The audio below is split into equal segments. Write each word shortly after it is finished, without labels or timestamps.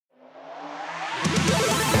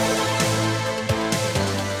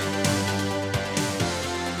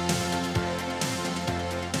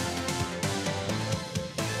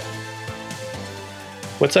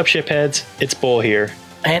What's up, shipheads? It's Bull here.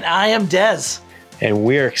 And I am Dez. And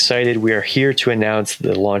we are excited. We are here to announce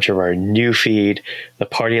the launch of our new feed, the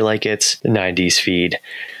Party Like It's the 90s feed.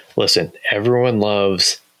 Listen, everyone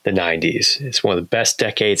loves the 90s. It's one of the best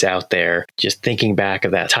decades out there. Just thinking back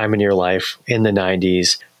of that time in your life in the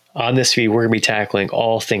 90s. On this feed, we're going to be tackling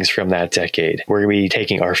all things from that decade. We're going to be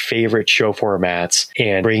taking our favorite show formats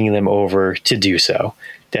and bringing them over to do so.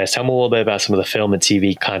 Des, tell me a little bit about some of the film and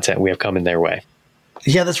TV content we have coming their way.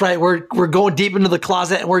 Yeah, that's right. We're going deep into the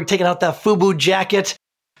closet and we're taking out that FUBU jacket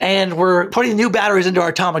and we're putting new batteries into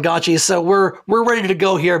our Tamagotchi. So we're ready to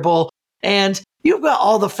go here, Bull. And you've got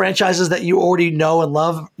all the franchises that you already know and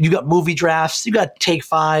love. You got movie drafts, you got Take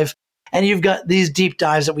 5, and you've got these deep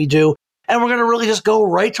dives that we do. And we're going to really just go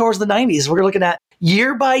right towards the 90s. We're looking at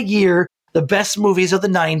year by year, the best movies of the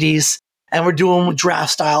 90s. And we're doing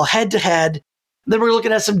draft style, head to head. Then we're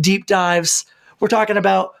looking at some deep dives. We're talking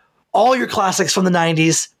about all your classics from the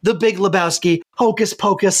 90s, The Big Lebowski, Hocus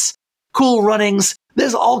Pocus, Cool Runnings.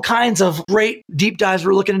 There's all kinds of great deep dives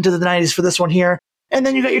we're looking into the 90s for this one here. And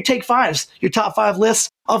then you got your Take 5s, your top 5 lists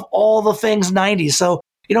of all the things 90s. So,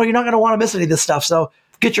 you're not going to want to miss any of this stuff. So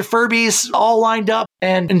get your Furbies all lined up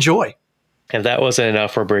and enjoy. If that wasn't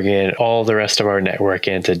enough, we're bringing in all the rest of our network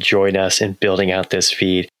in to join us in building out this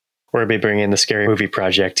feed. We're going to be bringing in the Scary Movie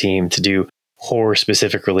Project team to do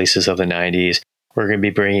horror-specific releases of the 90s. We're going to be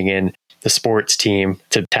bringing in the sports team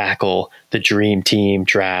to tackle the dream team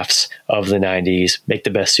drafts of the 90s, make the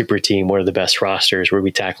best super team, what are the best rosters. We'll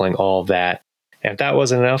be tackling all of that. And if that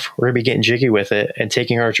wasn't enough, we're going to be getting jiggy with it and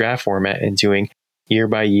taking our draft format and doing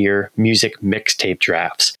year-by-year music mixtape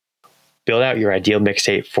drafts. Build out your ideal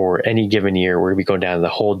mixtape for any given year. We're going to be going down the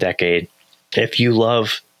whole decade. If you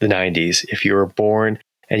love the 90s, if you were born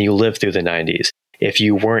and you lived through the 90s, if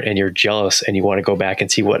you weren't and you're jealous and you want to go back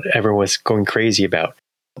and see what everyone's going crazy about,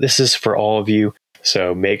 this is for all of you.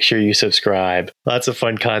 So make sure you subscribe. Lots of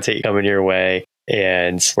fun content coming your way.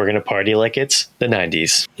 And we're going to party like it's the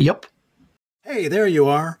 90s. Yep. Hey, there you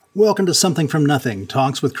are. Welcome to Something from Nothing,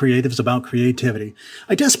 talks with creatives about creativity.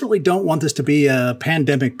 I desperately don't want this to be a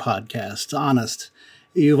pandemic podcast, honest.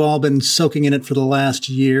 You've all been soaking in it for the last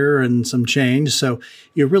year and some change, so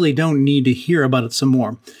you really don't need to hear about it some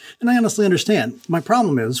more. And I honestly understand. My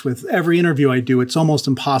problem is, with every interview I do, it's almost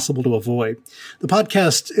impossible to avoid. The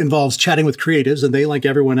podcast involves chatting with creatives, and they, like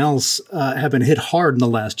everyone else, have been hit hard in the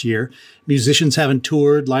last year. Musicians haven't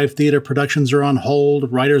toured, live theater productions are on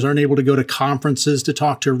hold, writers aren't able to go to conferences to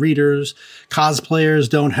talk to readers, cosplayers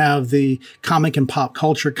don't have the comic and pop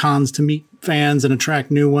culture cons to meet fans and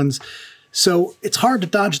attract new ones. So it's hard to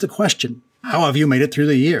dodge the question, how have you made it through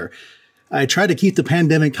the year? I try to keep the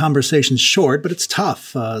pandemic conversations short, but it's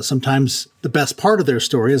tough. Sometimes the best part of their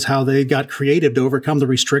story is how they got creative to overcome the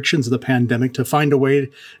restrictions of the pandemic to find a way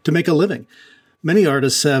to make a living. Many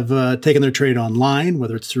artists have taken their trade online,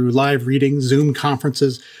 whether it's through live readings, Zoom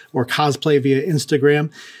conferences, or cosplay via Instagram.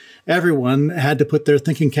 Everyone had to put their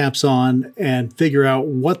thinking caps on and figure out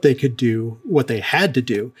what they could do, what they had to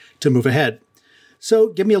do to move ahead. So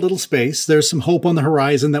give me a little space. There's some hope on the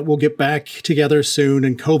horizon that we'll get back together soon,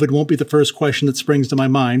 and COVID won't be the first question that springs to my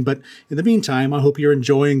mind. But in the meantime, I hope you're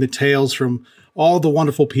enjoying the tales from all the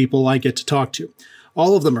wonderful people I get to talk to.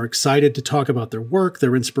 All of them are excited to talk about their work,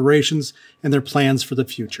 their inspirations, and their plans for the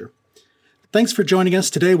future. Thanks for joining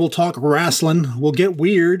us. Today we'll talk wrestling, we'll get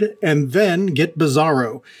weird, and then get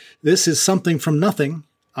bizarro. This is Something from Nothing.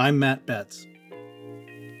 I'm Matt Betts.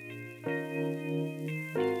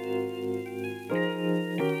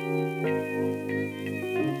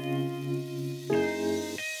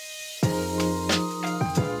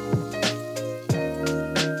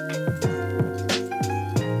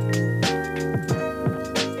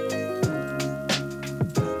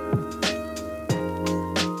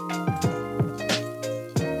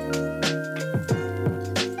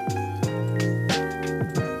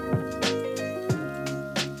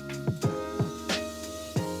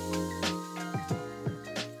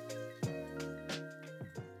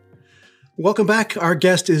 Welcome back. Our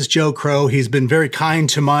guest is Joe Crowe. He's been very kind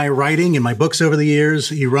to my writing and my books over the years.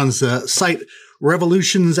 He runs the site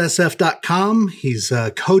RevolutionsSF.com. He's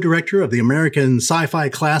a co-director of the American Sci-Fi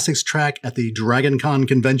Classics track at the Dragon Con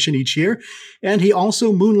convention each year. And he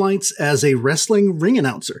also moonlights as a wrestling ring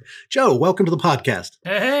announcer. Joe, welcome to the podcast.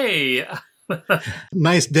 Hey.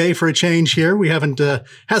 Nice day for a change here. We haven't,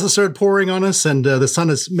 hasn't started pouring on us, and the sun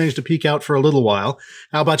has managed to peek out for a little while.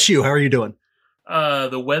 How about you? How are you doing?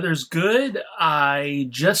 The weather's good. I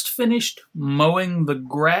just finished mowing the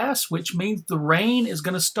grass, which means the rain is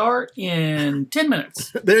going to start in 10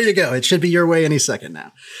 minutes. There you go. It should be your way any second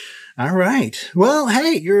now. All right. Well,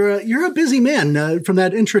 hey, you're a busy man. From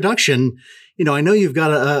that introduction, I know you've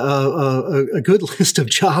got a good list of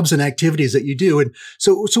jobs and activities that you do. And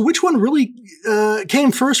so which one really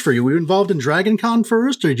came first for you? Were you involved in Dragon Con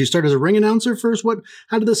first, or did you start as a ring announcer first?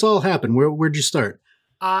 How did this all happen? Where'd you start?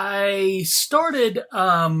 I started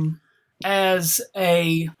I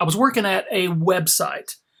was working at a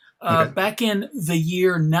website back in the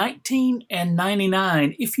year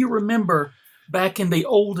 1999. If you remember, back in the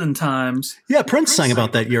olden times. Yeah, Prince sang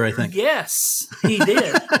about that year, I think. Yes, he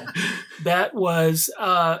did. That was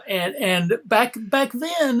and back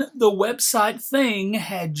then the website thing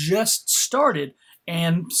had just started,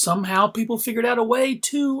 and somehow people figured out a way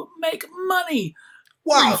to make money.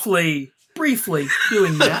 Wow. Briefly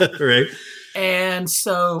doing that. Right. And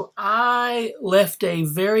so I left a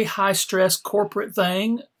very high stress corporate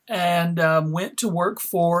thing and went to work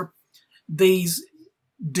for these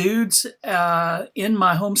dudes in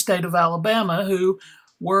my home state of Alabama who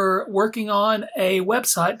were working on a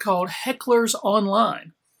website called Hecklers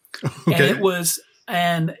Online. Okay.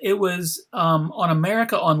 And it was on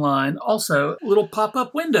America Online, also little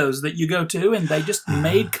pop-up windows that you go to, and they just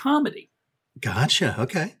made comedy. Gotcha.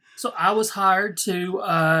 Okay. So I was hired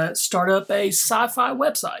to start up a sci-fi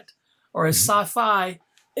website, or a sci-fi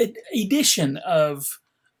edition of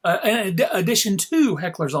an addition to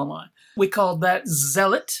Hecklers Online. We called that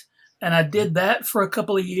Zealot, and I did that for a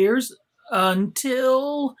couple of years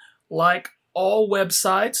until, like all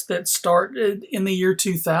websites that started in the year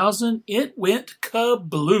 2000, it went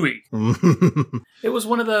kablooey. It was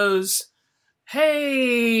one of those,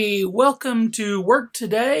 hey, welcome to work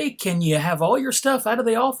today. Can you have all your stuff out of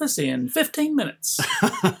the office in 15 minutes?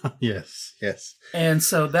 Yes. And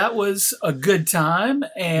so that was a good time.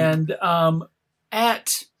 And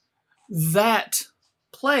at that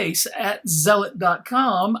place, at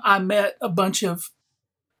zealot.com, I met a bunch of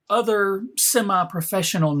other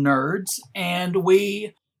semi-professional nerds, and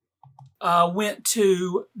we went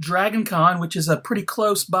to Dragon Con, which is a pretty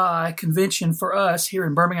close by convention for us here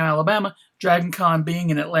in Birmingham, Alabama, Dragon Con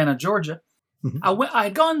being in Atlanta, Georgia. Mm-hmm. I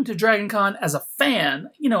had gone to Dragon Con as a fan,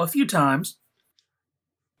 a few times,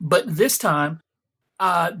 but these times,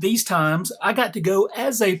 I got to go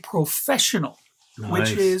as a professional, nice.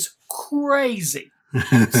 Which is crazy.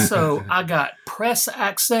 So I got press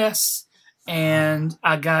access, and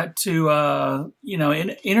I got to,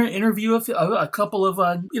 interview a couple of,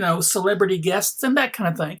 celebrity guests and that kind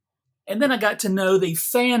of thing. And then I got to know the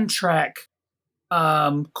fan track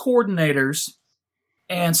coordinators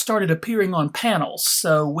and started appearing on panels.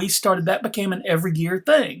 So that became an every year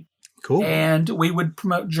thing. Cool. And we would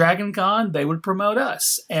promote Dragon Con. They would promote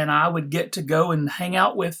us. And I would get to go and hang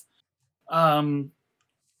out with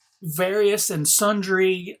various and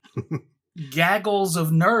sundry gaggles of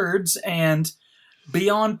nerds and be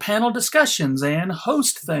on panel discussions and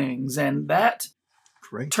host things. And that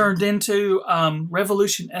turned into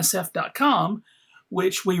RevolutionSF.com,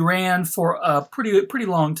 which we ran for a pretty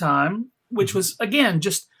long time, which was, again,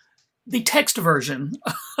 just the text version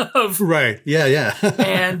of... Right, yeah.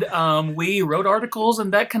 And we wrote articles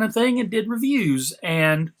and that kind of thing and did reviews.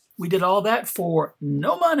 And we did all that for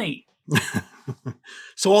no money.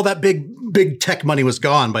 So all that big tech money was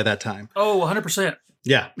gone by that time. Oh, 100%.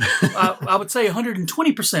 Yeah. I would say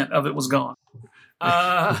 120% of it was gone.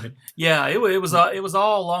 Yeah, it was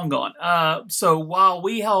all long gone. So while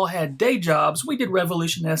we all had day jobs, we did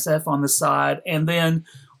Revolution SF on the side, and then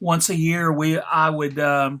once a year I would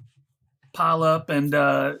pile up and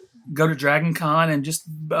go to Dragon Con and just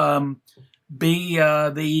be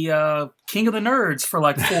the king of the nerds for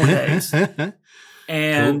like 4 days.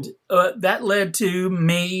 And cool. That led to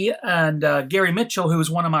me and Gary Mitchell, who was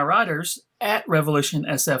one of my writers at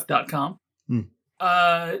RevolutionSF.com,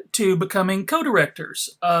 to becoming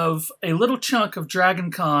co-directors of a little chunk of Dragon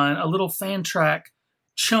Con, a little fan track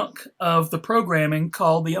chunk of the programming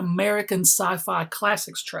called the American Sci-Fi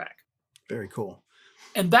Classics track. Very cool.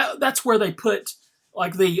 And that's where they put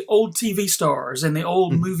like the old TV stars and the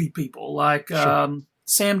old movie people, like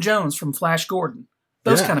Sam Jones from Flash Gordon,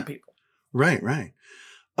 those kind of people. Right.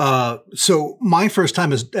 So my first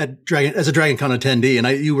time as a Dragon Con attendee, and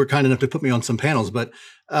you were kind enough to put me on some panels, but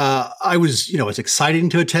I was, it's exciting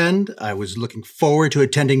to attend. I was looking forward to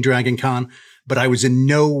attending Dragon Con, but I was in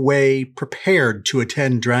no way prepared to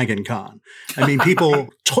attend Dragon Con. I mean,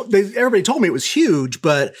 everybody told me it was huge,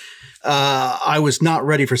 but I was not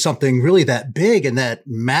ready for something really that big and that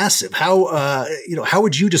massive. How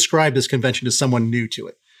would you describe this convention to someone new to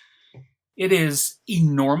it? It is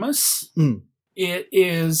enormous. It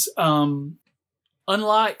is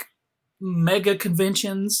unlike mega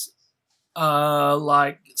conventions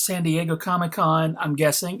like San Diego Comic-Con. I'm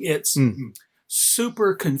guessing it's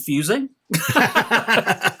super confusing.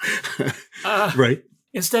 Right.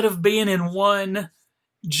 Instead of being in one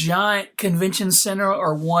giant convention center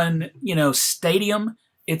or one, stadium,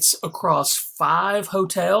 it's across 5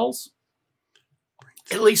 hotels,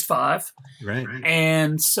 at least 5. Right.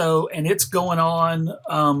 And it's going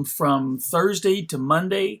on from Thursday to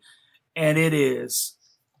Monday, and it is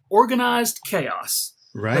organized chaos.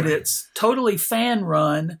 Right. But it's totally fan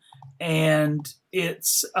run, and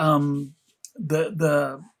it's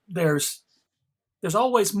there's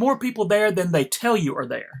always more people there than they tell you are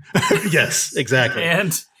there. Yes, exactly.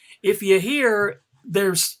 And if you hear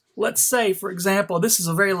let's say, for example, this is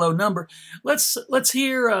a very low number. Let's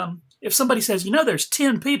hear if somebody says, there's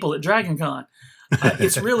 10 people at DragonCon,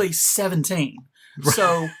 it's really 17. Right.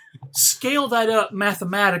 So scale that up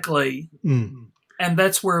mathematically, and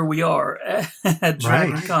that's where we are at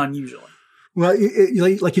DragonCon usually. Well,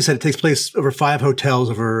 like you said, it takes place over 5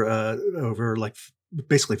 hotels over like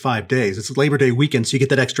basically 5 days. It's Labor Day weekend, so you get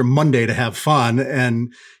that extra Monday to have fun,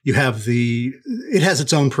 and you have it has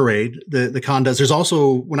its own parade. The con does. There's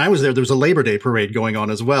also, when I was there was a Labor Day parade going on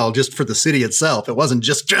as well, just for the city itself. It wasn't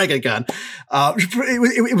just DragonCon.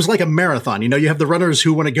 It was like a marathon. You have the runners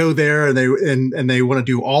who want to go there and they want to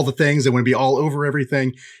do all the things. They want to be all over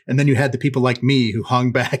everything. And then you had the people like me who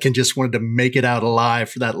hung back and just wanted to make it out alive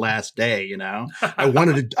for that last day. I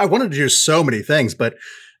wanted to do so many things, but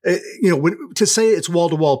to say it's wall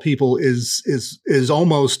to wall people is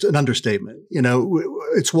almost an understatement.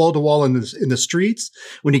 It's wall to wall in the streets.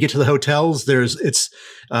 When you get to the hotels, it's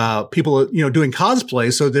people doing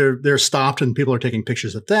cosplay, so they're stopped and people are taking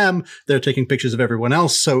pictures of them. They're taking pictures of everyone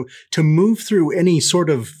else. So to move through any sort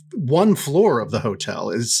of one floor of the hotel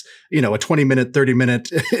is a 20-minute, 30-minute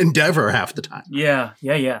endeavor half the time. Yeah.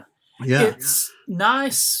 It's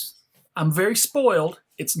nice. I'm very spoiled.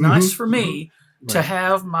 It's nice for me to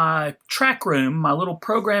have my track room, my little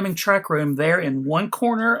programming track room there in one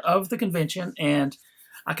corner of the convention, and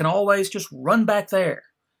I can always just run back there.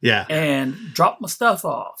 Yeah. And drop my stuff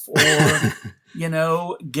off or,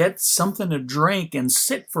 get something to drink and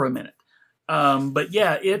sit for a minute. But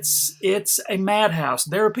yeah, it's a madhouse.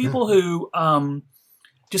 There are people who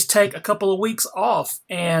just take a couple of weeks off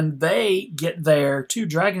and they get there to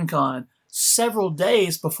DragonCon several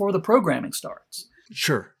days before the programming starts.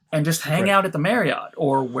 Sure. And just hang out at the Marriott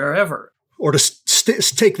or wherever. Or to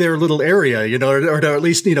take their little area, or to at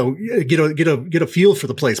least, get a feel for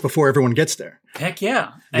the place before everyone gets there. Heck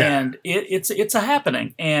yeah. And it's a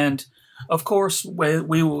happening. And of course,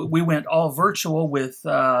 we went all virtual with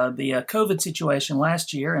the COVID situation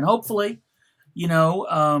last year. And hopefully,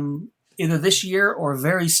 either this year or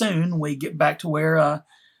very soon, we get back to where,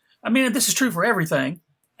 this is true for everything.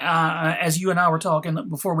 As you and I were talking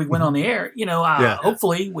before we went on the air,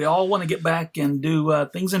 hopefully we all want to get back and do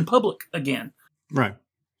things in public again. Right.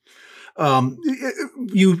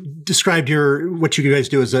 You described what you guys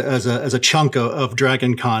do as a chunk of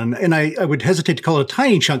DragonCon, and I would hesitate to call it a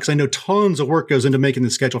tiny chunk because I know tons of work goes into making the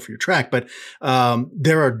schedule for your track, but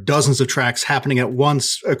there are dozens of tracks happening at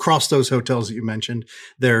once across those hotels that you mentioned.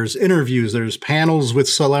 There's interviews, there's panels with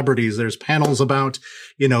celebrities, there's panels about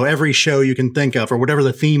every show you can think of or whatever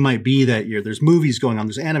the theme might be that year. There's movies going on,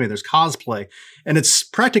 there's anime, there's cosplay, and it's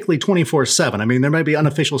practically 24/7. There might be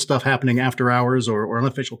unofficial stuff happening after hours or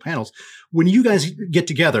unofficial panels. When you guys get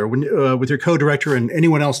together with your co-director and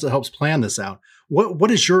anyone else that helps plan this out,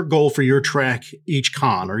 what is your goal for your track each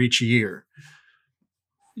con or each year?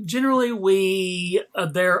 Generally,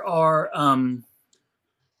 there are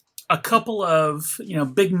a couple of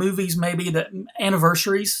big movies, maybe that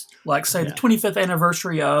anniversaries, like say the 25th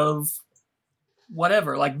anniversary of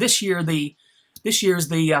whatever. Like this year's I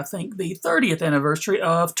think the 30th anniversary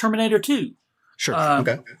of Terminator 2. Sure.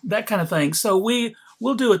 Okay. That kind of thing. So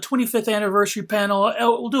we'll do a 25th anniversary panel.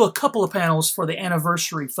 We'll do a couple of panels for the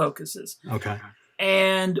anniversary focuses. Okay.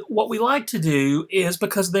 And what we like to do is,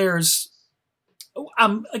 because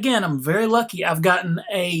I'm very lucky. I've gotten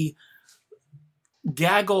a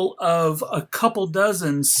gaggle of a couple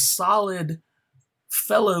dozen solid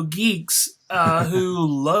fellow geeks who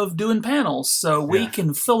love doing panels. So we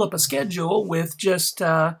can fill up a schedule with just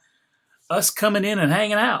us coming in and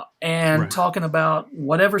hanging out and talking about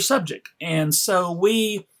whatever subject. And so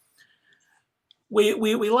we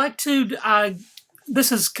like to.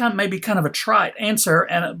 This is maybe kind of a trite answer,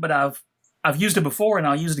 but I've used it before and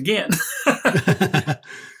I'll use it again.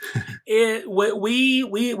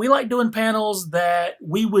 We like doing panels that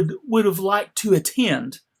we would have liked to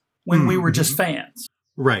attend when we were just fans.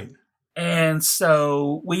 Right. And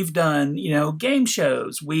so we've done, game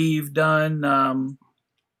shows. We've done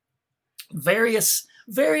various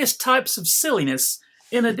types of silliness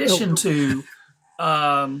in addition to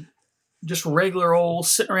just regular old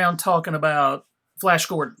sitting around talking about Flash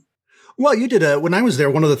Gordon. Well, you did when I was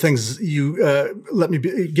there. One of the things you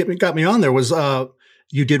got me on there was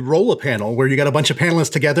you did roll a panel where you got a bunch of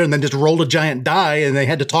panelists together and then just rolled a giant die, and they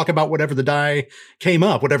had to talk about whatever the die came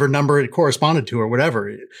up, whatever number it corresponded to, or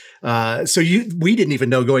whatever. So we didn't even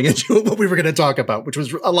know going into it what we were going to talk about, which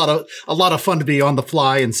was a lot of fun to be on the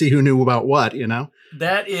fly and see who knew about what. You know,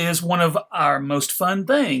 that is one of our most fun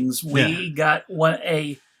things. We got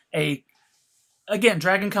again,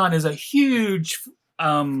 DragonCon is a huge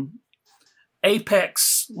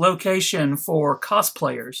apex location for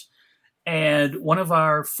cosplayers. And one of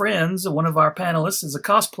our friends, one of our panelists is a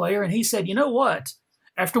cosplayer. And he said, you know what?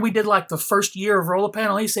 After we did like the first year of Roll a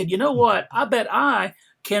Panel, he said, you know what? I bet I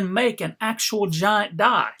can make an actual giant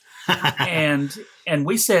die. and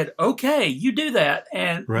we said, okay, you do that.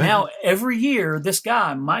 And now every year, this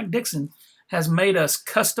guy, Mike Dixon, has made us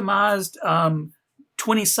customized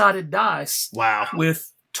 20-sided dice. Wow.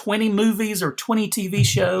 With 20 movies or 20 TV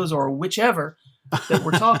shows or whichever that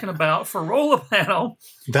we're talking about for Roll a Panel.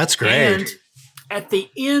 That's great. And at the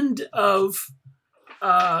end of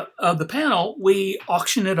the panel, we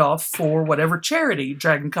auction it off for whatever charity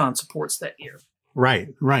DragonCon supports that year. Right.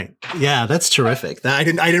 Yeah, that's terrific. I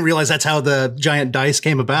didn't realize that's how the giant dice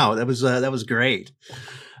came about. That was great.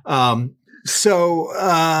 So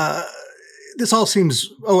this all seems.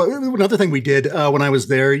 Oh, another thing we did when I was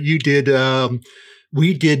there, you did.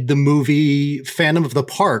 We did the movie Phantom of the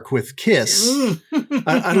Park with Kiss. I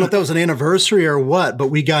don't know if that was an anniversary or what, but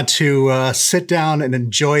we got to sit down and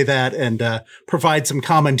enjoy that and provide some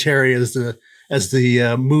commentary as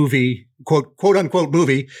the movie, quote unquote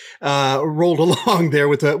movie, rolled along there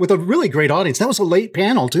with a really great audience. That was a late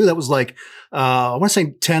panel too. That was like I want to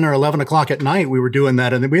say 10 or 11 o'clock at night. We were doing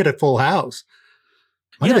that, and then we had a full house.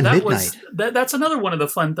 Might have been midnight. That's another one of the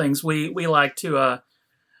fun things we like to.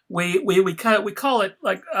 We call it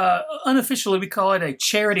like unofficially we call it a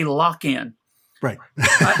charity lock-in. Right.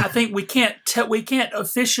 I think we can't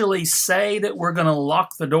officially say that we're going to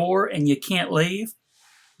lock the door and you can't leave,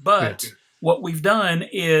 but what we've done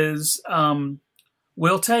is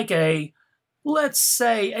we'll take let's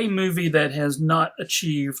say a movie that has not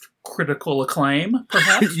achieved critical acclaim,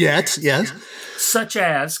 perhaps yes, such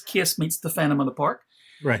as Kiss meets the Phantom of the Park.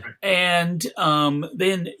 Right. And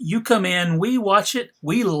then you come in, we watch it,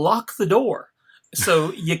 we lock the door.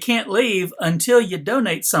 So you can't leave until you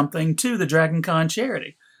donate something to the DragonCon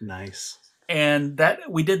charity. Nice. And that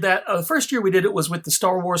we did that. The first year we did it was with the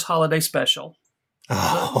Star Wars Holiday Special,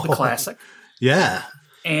 the classic. Yeah.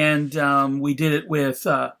 And we did it with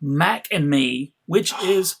Mac and Me, which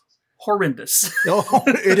is horrendous. Oh,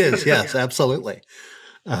 it is. Yes, absolutely.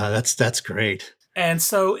 That's great. And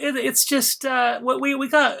so it's just what we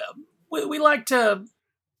got. We like to.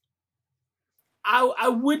 I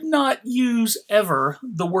would not use ever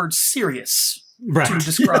the word serious to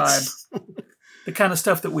describe the kind of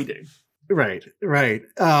stuff that we do. Right.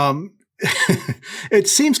 It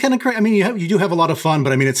seems kind of crazy. I mean, you do have a lot of fun,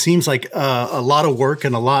 but I mean, it seems like a lot of work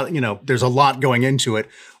and a lot. There's a lot going into it.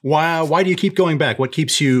 Why do you keep going back? What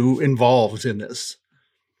keeps you involved in this?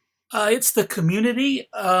 It's the community.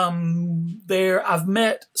 I've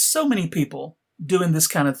met so many people doing this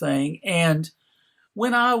kind of thing. And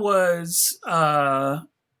when I was a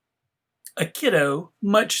kiddo,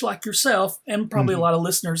 much like yourself and probably a lot of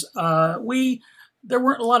listeners, there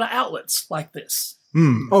weren't a lot of outlets like this.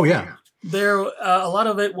 Oh, yeah. There, a lot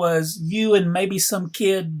of it was you and maybe some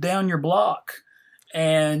kid down your block.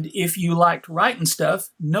 And if you liked writing stuff,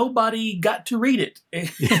 nobody got to read it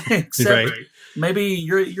except maybe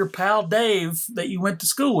your pal Dave that you went to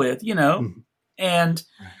school with, and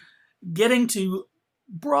getting to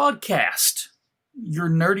broadcast your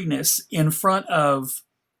nerdiness in front of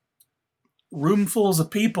roomfuls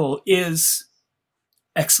of people is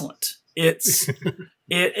excellent. It's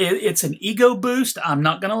it's an ego boost. I'm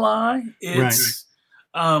not gonna lie. It's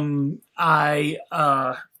I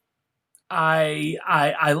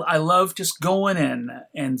love just going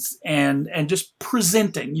and just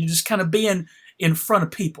presenting. You just kind of being in front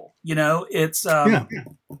of people, It's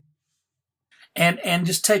and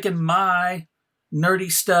just taking my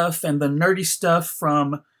nerdy stuff and the nerdy stuff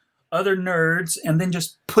from other nerds and then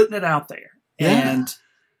just putting it out there. Yeah. And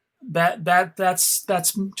that's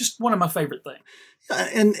just one of my favorite things.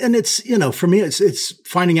 And it's, for me, it's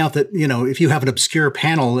finding out that, if you have an obscure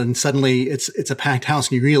panel and suddenly it's a packed house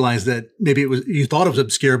and you realize that maybe you thought it was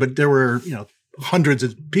obscure, but there were, hundreds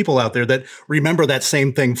of people out there that remember that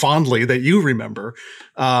same thing fondly that you remember.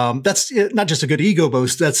 That's not just a good ego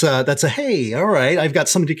boost. That's a, hey, all right, I've got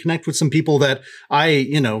somebody to connect with some people that I,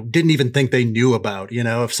 didn't even think they knew about.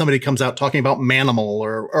 If somebody comes out talking about Manimal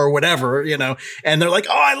or whatever, and they're like,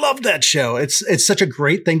 oh, I love that show. It's such a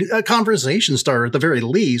great thing, a conversation starter at the very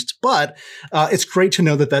least, but it's great to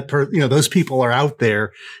know that those people are out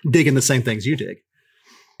there digging the same things you dig.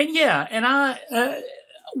 And yeah, and I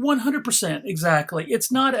 100% exactly.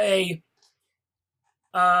 It's not a.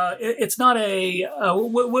 We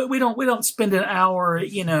don't spend an hour,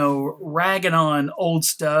 ragging on old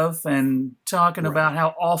stuff and talking about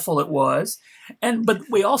how awful it was, but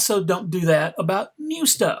we also don't do that about new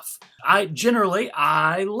stuff. I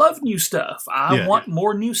love new stuff. I want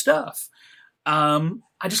more new stuff. I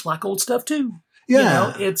just like old stuff too.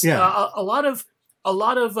 Yeah, it's a lot of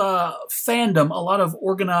fandom, a lot of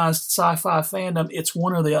organized sci-fi fandom. It's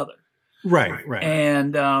one or the other. Right.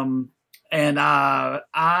 And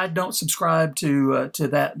I don't subscribe to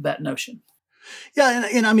that notion. Yeah,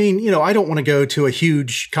 and I mean, I don't want to go to a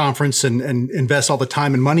huge conference and invest all the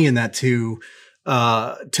time and money in that to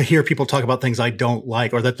hear people talk about things I don't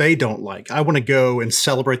like or that they don't like. I want to go and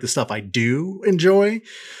celebrate the stuff I do enjoy,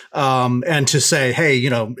 and to say, hey,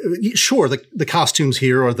 sure, the costumes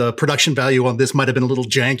here or the production value on this might have been a little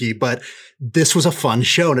janky, but this was a fun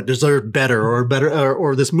show and it deserved better,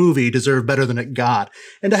 or this movie deserved better than it got.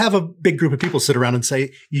 And to have a big group of people sit around and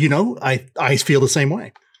say, I feel the same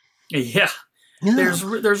way. Yeah.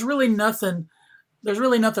 There's really nothing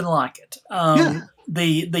like it.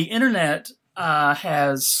 The internet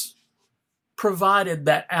has provided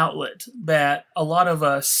that outlet that a lot of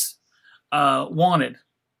us wanted.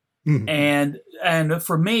 Mm-hmm. And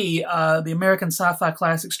for me, the American Sci-Fi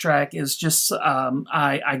Classics track is just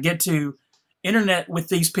I get to internet with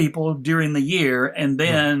these people during the year and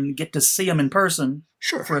then get to see them in person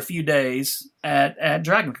for a few days at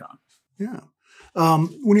DragonCon. Yeah.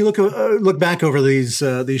 When you look back over these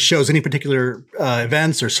shows, any particular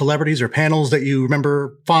events or celebrities or panels that you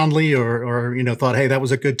remember fondly, or thought, hey, that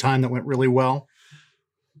was a good time that went really well?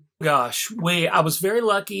 Gosh, I was very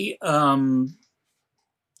lucky. One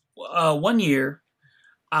year,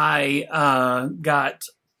 I got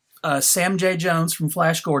Sam J. Jones from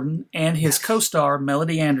Flash Gordon and his co-star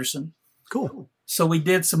Melody Anderson. Cool. So we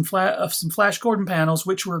did some Flash Gordon panels,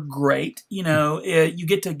 which were great. You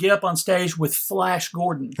get to get up on stage with Flash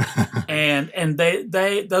Gordon, and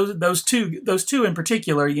those two in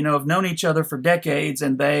particular, have known each other for decades,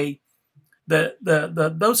 and those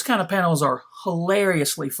kind of panels are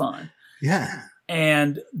hilariously fun. Yeah.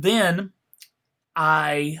 And then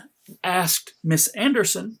I asked Miss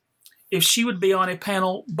Anderson if she would be on a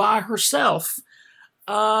panel by herself,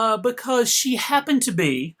 because she happened to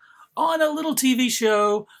be on a little TV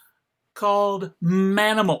show called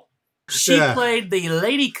Manimal. She played the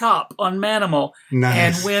lady cop on Manimal.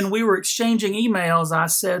 Nice. And when we were exchanging emails, I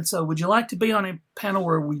said, so would you like to be on a panel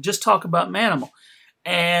where we just talk about Manimal?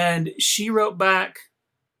 And she wrote back,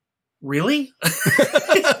 really?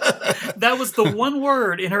 That was the one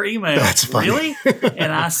word in her email. That's funny. Really?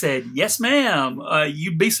 And I said, yes, ma'am.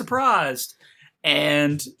 You'd be surprised.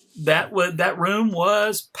 And that room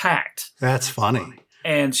was packed. That's funny.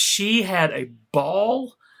 And she had a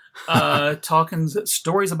ball talking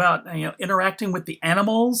stories about interacting with the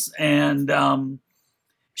animals, and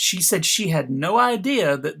she said she had no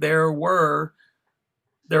idea that there was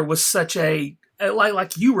such a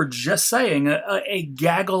like you were just saying a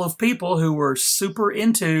gaggle of people who were super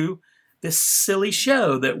into this silly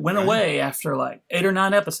show that went away after like 8 or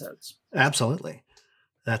 9 episodes. Absolutely,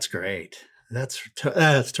 that's great. That's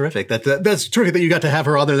terrific. That's terrific that you got to have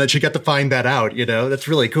her on there, that she got to find that out. That's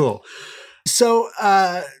really cool. So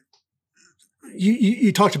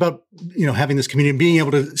you talked about having this community, being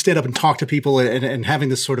able to stand up and talk to people, and having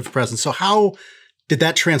this sort of presence. So how did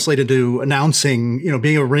that translate into announcing?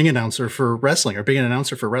 Being a ring announcer for wrestling, or being an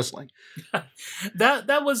announcer for wrestling?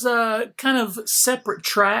 That was kind of separate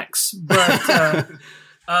tracks, but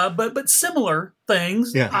but similar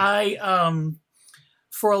things. Yeah.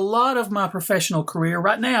 For a lot of my professional career,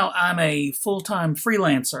 right now, I'm a full-time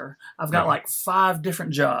freelancer. I've got like 5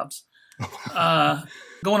 different jobs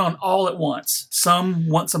going on all at once. Some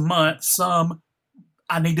once a month, some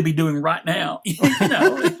I need to be doing right now.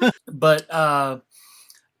 But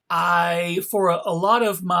for a lot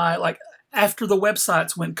of my, after the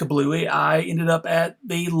websites went kablooey, I ended up at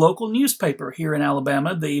the local newspaper here in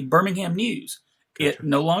Alabama, the Birmingham News. Gotcha. It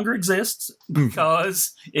no longer exists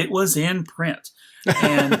because it was in print.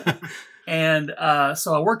 And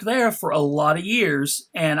so I worked there for a lot of years,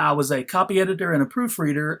 and I was a copy editor and a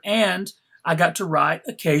proofreader, and I got to write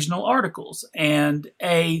occasional articles. And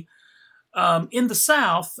in the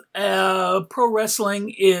South, pro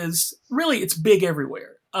wrestling is really, it's big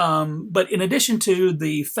everywhere. But in addition to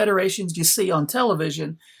the federations you see on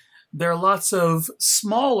television, there are lots of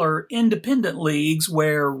smaller independent leagues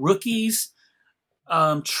where rookies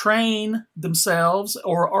train themselves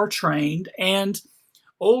or are trained, and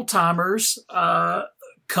old timers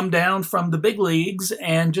come down from the big leagues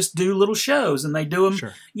and just do little shows, and they do them,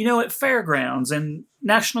 at fairgrounds and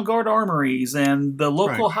National Guard armories and the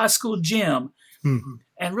local high school gym. Mm-hmm.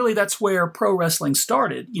 And really that's where pro wrestling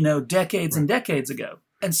started, decades and decades ago.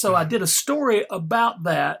 And so I did a story about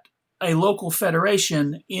that, a local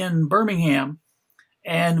federation in Birmingham,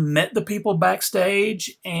 and met the people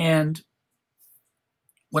backstage. And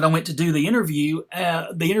when I went to do the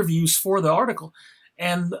interviews for the article,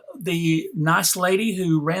 and the nice lady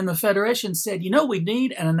who ran the federation said, we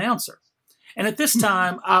need an announcer. And at this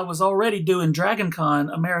time, I was already doing Dragon Con,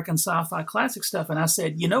 American Sci-Fi Classic stuff. And I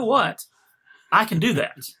said, you know what? I can do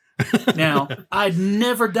that. Now, I'd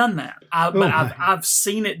never done that, but I've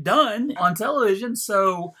seen it done on television.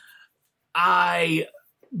 So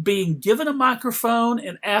being given a microphone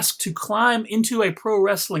and asked to climb into a pro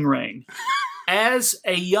wrestling ring as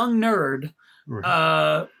a young nerd,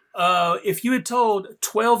 if you had told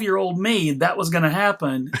 12-year-old me that was going to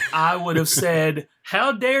happen, I would have said,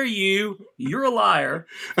 how dare you? You're a liar.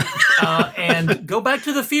 And go back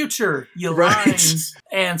to the future, you lying.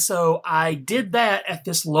 And so I did that at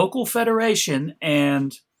this local federation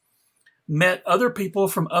and met other people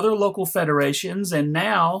from other local federations. And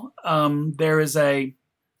now there is a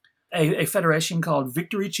federation called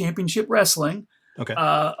Victory Championship Wrestling,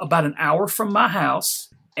 about an hour from my house.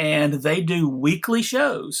 And they do weekly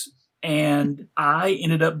shows. And I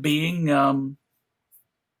ended up being,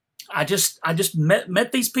 I just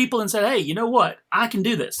met these people and said, hey, you know what? I can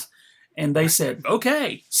do this. And they said,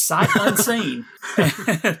 okay, sight unseen.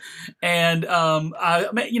 And I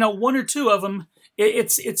met, one or two of them.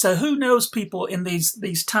 It's a who knows people in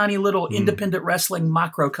these tiny little independent wrestling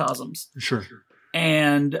microcosms. Sure.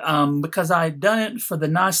 And because I had done it for the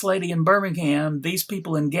nice lady in Birmingham, these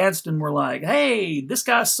people in Gadsden were like, hey, this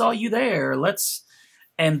guy saw you there.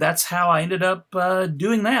 And that's how I ended up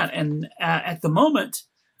doing that. And at the moment,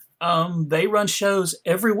 they run shows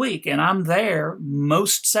every week, and I'm there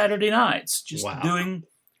most Saturday nights, just doing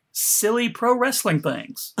silly pro wrestling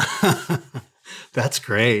things. That's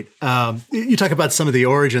great. You talk about some of the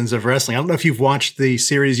origins of wrestling. I don't know if you've watched the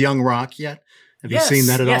series Young Rock yet. Have you seen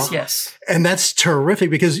that at all? Yes. And that's terrific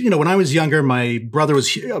because, when I was younger, my brother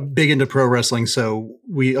was big into pro wrestling. So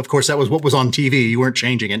of course, that was what was on TV. You weren't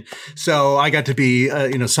changing it. So I got to be,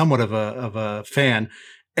 somewhat of a fan.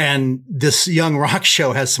 And this Young Rock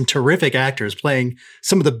show has some terrific actors playing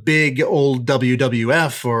some of the big old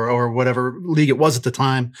WWF or whatever league it was at the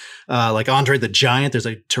time, like Andre the Giant. There's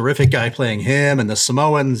a terrific guy playing him, and the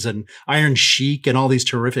Samoans and Iron Sheik and all these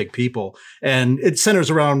terrific people. And it centers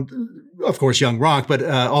around, of course, Young Rock, but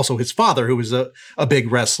also his father, who was a big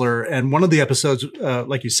wrestler. And one of the episodes,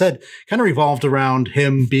 like you said, kind of revolved around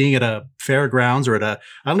him being at a fairgrounds or I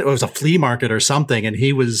don't know, it was a flea market or something. And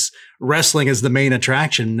he was wrestling as the main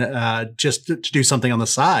attraction, just to do something on the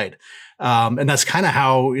side. And that's kind of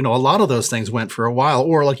how, a lot of those things went for a while.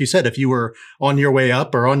 Or like you said, if you were on your way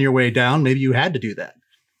up or on your way down, maybe you had to do that.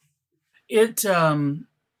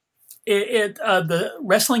 The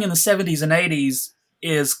wrestling in the 70s and 80s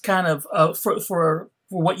is kind of, for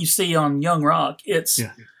what you see on Young Rock,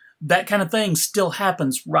 that kind of thing still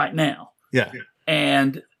happens right now. Yeah.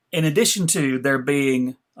 And in addition to there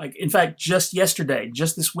being, in fact, just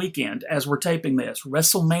this weekend, as we're taping this,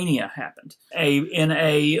 WrestleMania happened in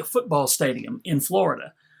a football stadium in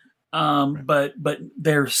Florida. But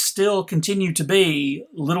there still continue to be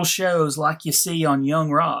little shows like you see on Young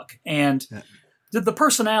Rock. And the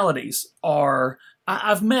personalities are,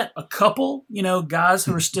 I've met a couple, guys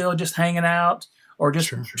who are still just hanging out or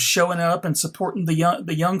just showing up and supporting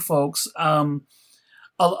the young folks. And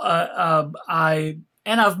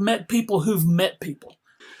I've met people who've met people.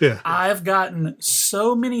 Yeah. I've gotten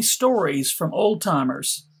so many stories from old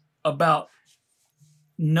timers about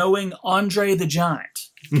knowing Andre the Giant,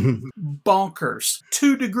 bonkers,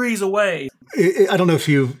 2 degrees away. I don't know if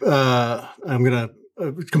I'm going to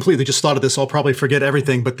completely just thought of this. I'll probably forget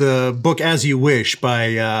everything, but the book As You Wish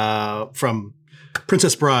from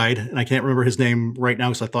Princess Bride, and I can't remember his name right now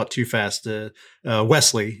because I thought too fast,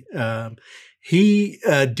 Wesley. He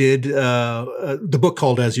did the book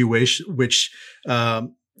called As You Wish, which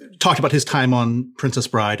talked about his time on Princess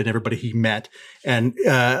Bride and everybody he met. And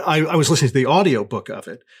I was listening to the audiobook of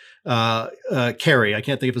it. Carrie, I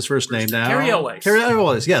can't think of his first name now. Carrie Elways. Carrie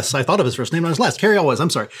Elways, yes. I thought of his first name when I was last. Carrie Elways, I'm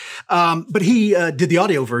sorry. But he did the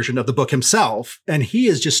audio version of the book himself, and he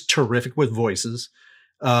is just terrific with voices.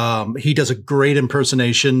 He does a great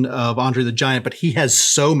impersonation of Andre the Giant, but he has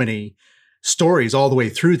so many stories all the way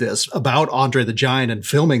through this about Andre the Giant and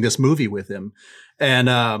filming this movie with him.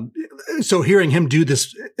 And so hearing him do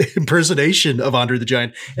this impersonation of Andre the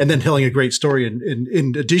Giant and then telling a great story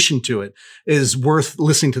in addition to it is worth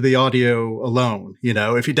listening to the audio alone. You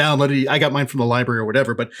know, if you download it, I got mine from the library or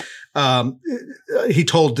whatever, but he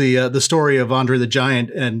told the story of Andre the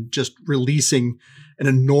Giant and just releasing an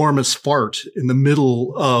enormous fart in the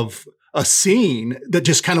middle of a scene that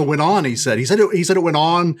just kind of went on. He said it went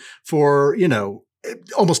on for, you know,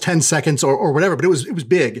 almost 10 seconds or whatever, but it was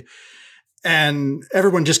big. And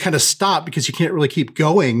everyone just kind of stopped because you can't really keep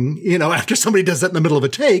going, you know, after somebody does that in the middle of a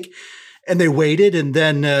take. And they waited. And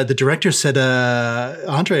then the director said,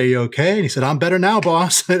 Andre, are you okay? And he said, I'm better now,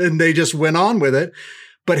 boss. And they just went on with it.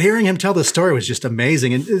 But hearing him tell the story was just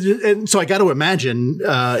amazing. And so I got to imagine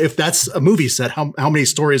if that's a movie set, how many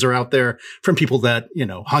stories are out there from people that, you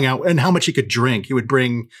know, hung out and how much he could drink. He would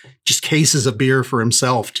bring just cases of beer for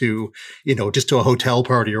himself to, you know, just to a hotel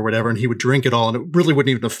party or whatever. And he would drink it all and it really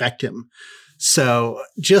wouldn't even affect him. So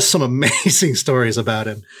just some amazing stories about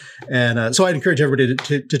him. And so I'd encourage everybody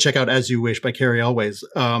to check out As You Wish by Carrie Elways,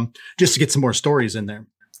 just to get some more stories in there.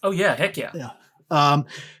 Oh, yeah. Heck yeah. Yeah.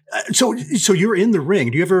 So you're in the ring.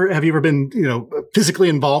 Have you ever been, you know, physically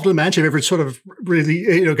involved in a match? Have you ever sort of really,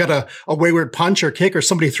 you know, got a wayward punch or kick or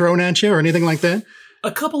somebody thrown at you or anything like that?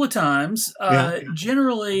 A couple of times.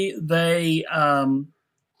 Generally, they, and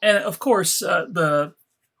of course,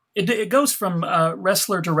 it goes from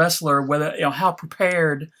wrestler to wrestler, whether, you know, how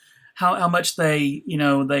prepared, how much they, you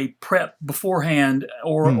know, they prep beforehand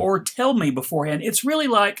or tell me beforehand. It's really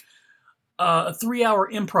like a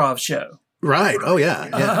 3-hour improv show. Right. Oh,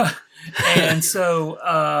 yeah. And so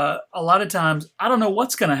a lot of times I don't know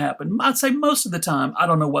what's going to happen. I'd say most of the time I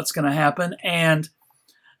don't know what's going to happen. And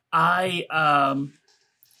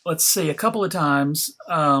let's see, a couple of times.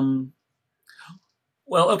 Well,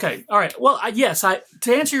 okay. All right. Well,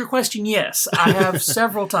 to answer your question, yes, I have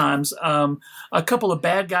several times. A couple of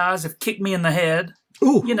bad guys have kicked me in the head.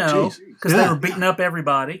 Ooh, you know, because they were beating up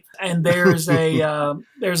everybody. And there's a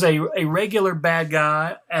regular bad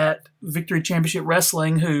guy at Victory Championship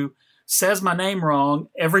Wrestling who says my name wrong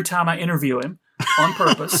every time I interview him on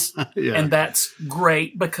purpose. And that's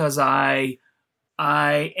great because I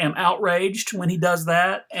am outraged when he does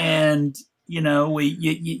that. And, you know,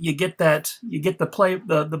 you get the play,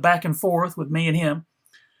 the back and forth with me and him.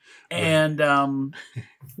 And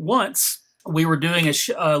once we were doing a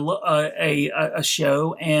show,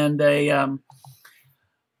 and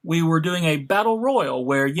we were doing a battle royal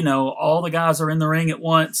where, you know, all the guys are in the ring at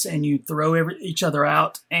once and you throw each other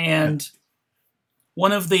out. And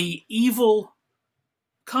one of the evil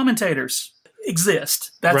commentators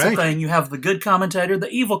exist. That's the thing. You have the good commentator, the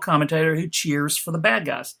evil commentator who cheers for the bad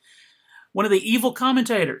guys. One of the evil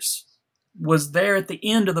commentators was there at the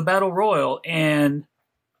end of the battle royal, and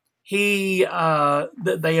they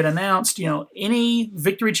had announced, you know, any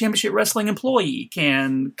Victory Championship Wrestling employee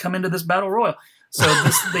can come into this battle royal. So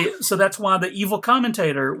so that's why the evil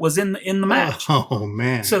commentator was in the match. Oh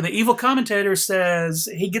man! So the evil commentator says,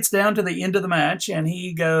 he gets down to the end of the match and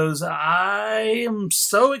he goes, "I am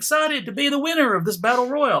so excited to be the winner of this battle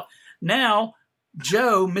royal. Now,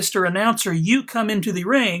 Joe, Mr. Announcer, you come into the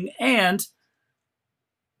ring and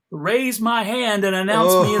raise my hand and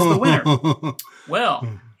announce me as the winner."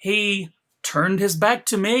 Well, he turned his back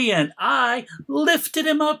to me, and I lifted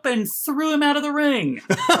him up and threw him out of the ring.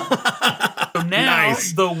 So now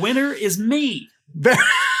the winner is me. Did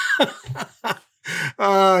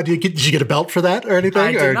you get a belt for that or anything?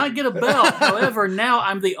 I did not get a belt. However, now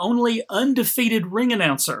I'm the only undefeated ring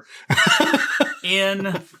announcer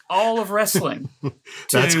in all of wrestling.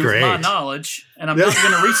 That's great. To my knowledge, and I'm not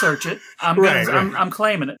going to research it. I'm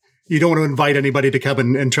claiming it. You don't want to invite anybody to come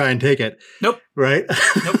and try and take it. Nope. Right?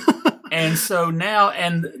 Nope. And so now,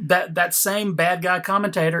 and that same bad guy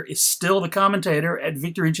commentator is still the commentator at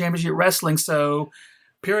Victory Championship Wrestling. So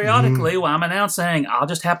periodically, while I'm announcing, I'll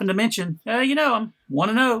just happen to mention, you know, I'm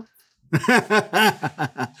 1-0.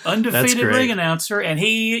 Undefeated ring announcer. And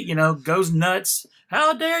he, you know, goes nuts.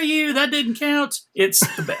 How dare you? That didn't count. It's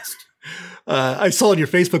the best. I saw on your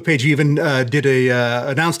Facebook page you even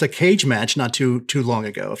announced a cage match not too long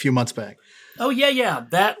ago, a few months back. Oh, yeah.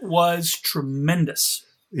 That was tremendous.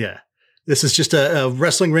 Yeah. This is just a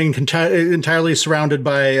wrestling ring entirely surrounded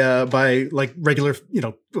by like regular,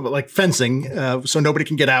 like fencing, so nobody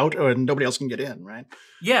can get out or nobody else can get in, right?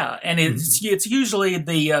 Yeah, and it's usually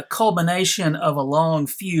the culmination of a long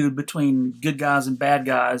feud between good guys and bad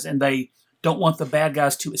guys, and they don't want the bad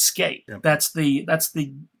guys to escape. Yep. That's the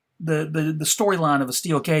storyline of a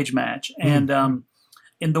steel cage match, and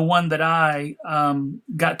in the one that I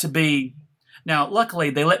got to be, now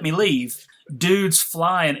luckily they let me leave. Dudes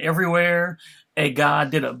flying everywhere. A guy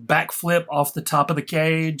did a backflip off the top of the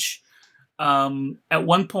cage. At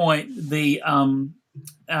one point, a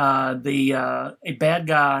bad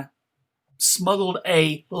guy smuggled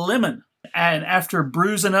a lemon, and after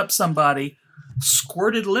bruising up somebody,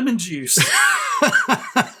 squirted lemon juice.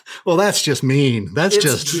 Well, that's just mean.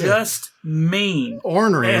 It's just mean.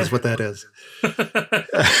 Ornery is what that is.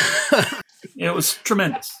 It was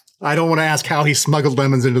tremendous. I don't want to ask how he smuggled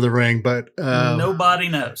lemons into the ring, but nobody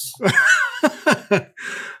knows.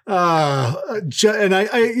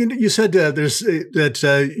 And you said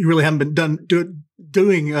that you really haven't been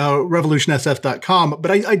doing revolutionsf.com,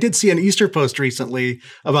 but I did see an Easter post recently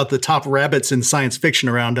about the top rabbits in science fiction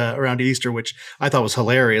around Easter, which I thought was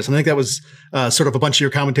hilarious. And I think that was sort of a bunch of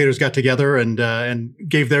your commentators got together and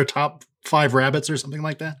gave their top 5 rabbits or something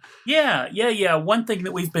like that. Yeah. One thing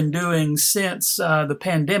that we've been doing since the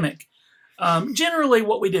pandemic, generally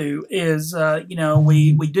what we do is,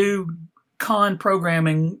 we do con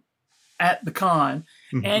programming at the con,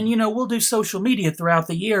 and we'll do social media throughout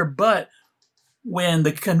the year. But when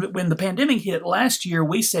the pandemic hit last year,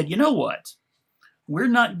 we said, you know what, we're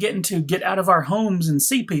not getting to get out of our homes and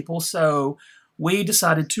see people, so we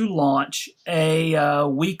decided to launch a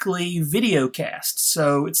weekly video cast.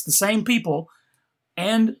 So it's the same people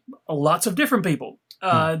and lots of different people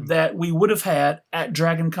that we would have had at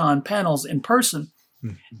DragonCon panels in person.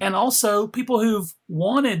 And also people who've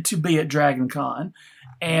wanted to be at DragonCon,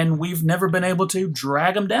 and we've never been able to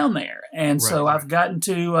drag them down there. And so I've gotten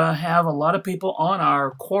to have a lot of people on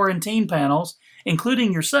our quarantine panels,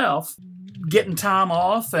 including yourself. Getting time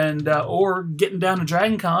off and or getting down to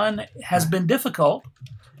DragonCon has been difficult.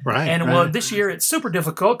 Well, this year it's super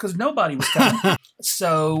difficult because nobody was coming.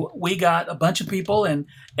 So we got a bunch of people, and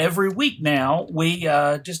every week now we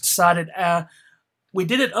just decided we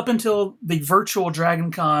did it up until the virtual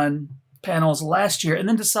DragonCon panels last year, and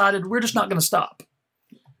then decided we're just not going to stop.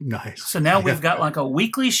 Nice. So now we've got like a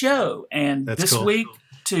weekly show, and this week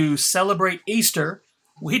to celebrate Easter,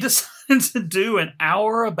 we decided to do an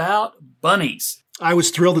hour about bunnies. I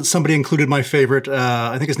was thrilled that somebody included my favorite.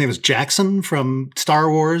 I think his name was Jackson from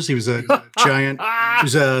Star Wars. He was a giant. He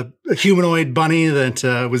was a humanoid bunny that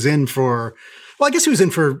was in for. Well, I guess he was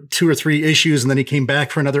in for 2 or 3 issues, and then he came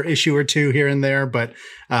back for another issue or 2 here and there. But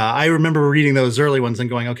I remember reading those early ones and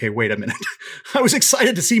going, "Okay, wait a minute." I was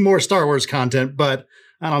excited to see more Star Wars content, but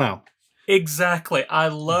I don't know. Exactly. I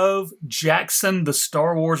love Jackson the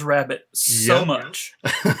Star Wars rabbit so much.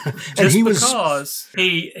 Just because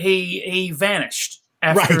he vanished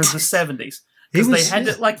after the 70s. Because they had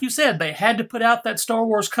to, like you said, they had to put out that Star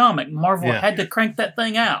Wars comic. Marvel had to crank that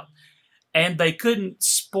thing out. And they couldn't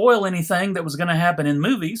spoil anything that was going to happen in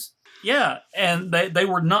movies. Yeah. And they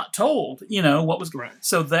were not told, what was going on.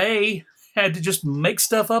 So they had to just make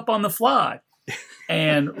stuff up on the fly.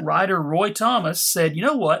 And writer Roy Thomas said, you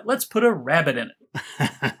know what, let's put a rabbit in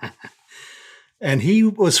it. And he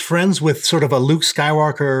was friends with sort of a Luke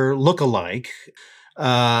Skywalker lookalike,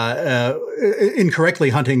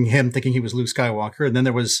 incorrectly hunting him, thinking he was Luke Skywalker. And then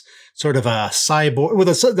there was sort of a cyborg. Well,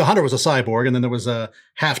 the hunter was a cyborg, and then there was a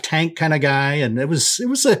half tank kind of guy. And it was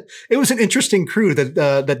an interesting crew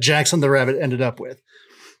that Jackson the Rabbit ended up with.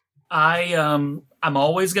 I'm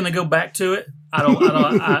always going to go back to it. I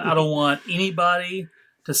don't want anybody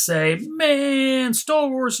to say, "Man, Star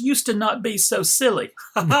Wars used to not be so silly."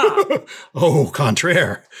 Oh,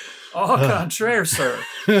 contraire. Oh, contraire, sir.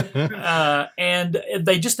 And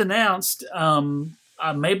they just announced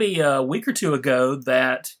maybe a week or 2 ago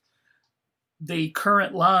that the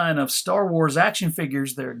current line of Star Wars action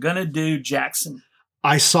figures, they're going to do Jackson.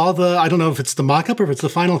 I saw I don't know if it's the mock-up or if it's the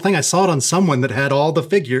final thing. I saw it on someone that had all the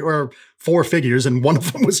 4 figures, and one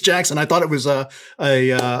of them was Jackson. I thought it was a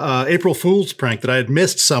April Fool's prank that I had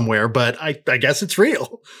missed somewhere, but I guess it's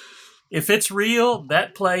real. If it's real,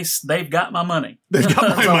 that place, they've got my money. They've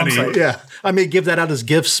got my money, yeah. I may give that out as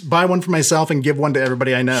gifts, buy one for myself and give one to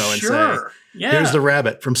everybody I know and say, here's the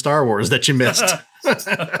rabbit from Star Wars that you missed.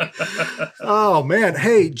 Oh, man.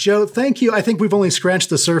 Hey, Joe, thank you. I think we've only scratched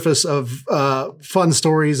the surface of fun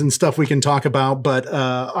stories and stuff we can talk about, but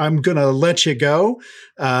I'm going to let you go.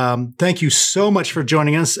 Thank you so much for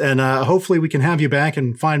joining us, and hopefully we can have you back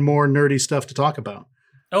and find more nerdy stuff to talk about.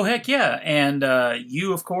 Oh, heck yeah. And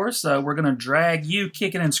you, of course, we're going to drag you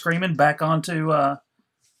kicking and screaming back onto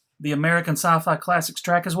the American Sci-Fi Classics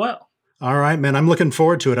track as well. All right, man. I'm looking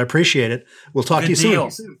forward to it. I appreciate it. We'll talk to you soon.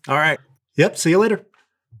 All right. Yep. See you later.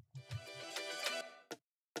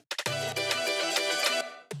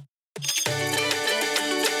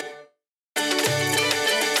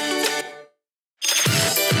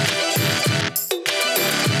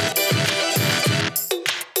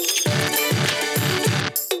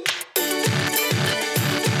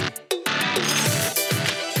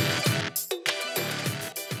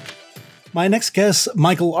 My next guest,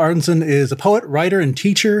 Michael Arnzen, is a poet, writer, and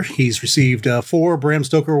teacher. He's received 4 Bram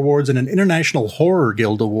Stoker Awards and an International Horror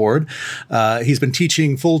Guild Award. He's been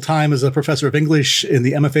teaching full-time as a professor of English in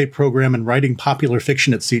the MFA program and writing popular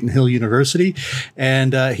fiction at Seton Hill University.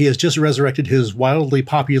 And he has just resurrected his wildly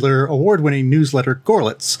popular award-winning newsletter,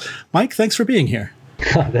 Gorlitz. Mike, thanks for being here.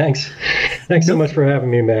 Thanks. Thanks so much for having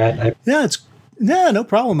me, Matt. No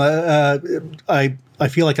problem. I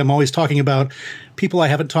feel like I'm always talking about people I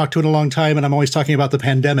haven't talked to in a long time, and I'm always talking about the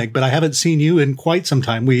pandemic, but I haven't seen you in quite some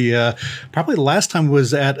time. We probably the last time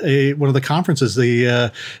was at one of the conferences,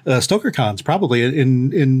 the StokerCons, probably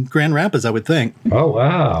in Grand Rapids, I would think. Oh,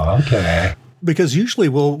 wow. Okay. Because usually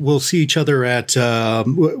we'll see each other at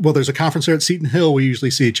there's a conference there at Seton Hill. We usually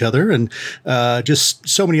see each other, and just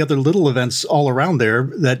so many other little events all around there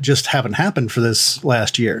that just haven't happened for this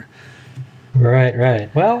last year.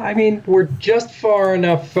 Right. Well, I mean, we're just far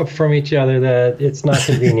enough from each other that it's not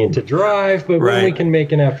convenient to drive, but when we can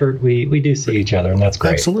make an effort, we do see each other, and that's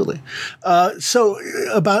great. Absolutely. So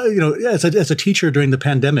about, as a teacher during the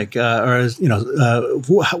pandemic, what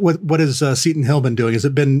has Seton Hill been doing? Has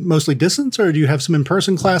it been mostly distance, or do you have some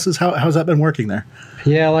in-person classes? How's that been working there?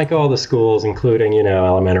 Yeah, like all the schools, including,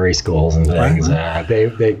 elementary schools and things,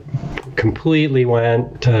 they completely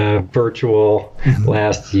went virtual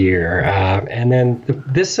last year. And then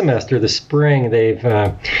this semester, the spring, they've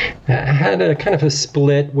had a kind of a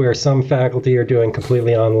split where some faculty are doing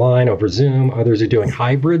completely online over Zoom. Others are doing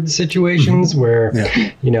hybrid situations where,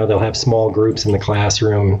 they'll have small groups in the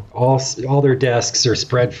classroom. All their desks are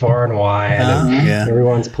spread far and wide. And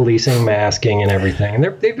everyone's policing masking and everything. And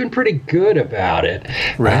they've been pretty good about it.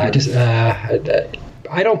 Right.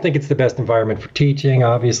 I don't think it's the best environment for teaching,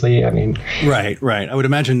 obviously. I mean, right. I would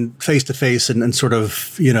imagine face-to-face and sort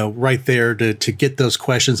of, right there to get those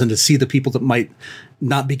questions and to see the people that might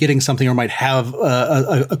not be getting something or might have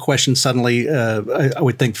a question suddenly. I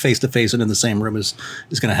would think face-to-face and in the same room is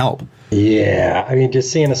going to help. Yeah. I mean,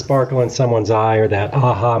 just seeing a sparkle in someone's eye or that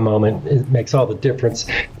aha moment, it makes all the difference.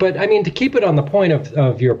 But I mean, to keep it on the point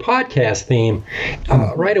of your podcast theme,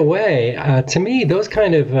 right away, to me, those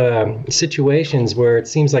kind of situations where it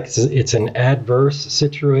seems like it's an adverse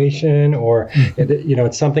situation or,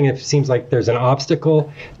 it's something that seems like there's an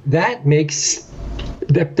obstacle, that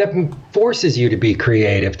forces you to be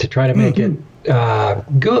like to try to make it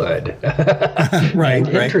good, right,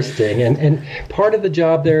 interesting, and part of the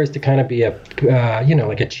job there is to kind of be a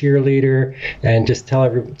like a cheerleader and just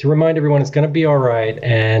to remind everyone it's going to be all right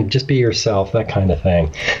and just be yourself, that kind of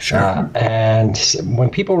thing. Sure. And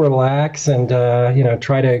when people relax and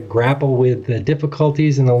try to grapple with the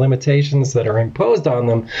difficulties and the limitations that are imposed on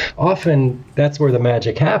them, often that's where the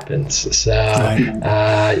magic happens. So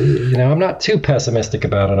I'm not too pessimistic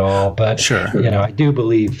about it all, but sure. I do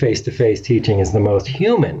believe face-to-face teaching is the most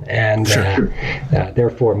human and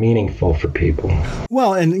therefore meaningful for people.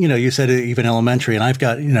 Well, and you said even elementary, and I've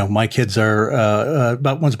got my kids are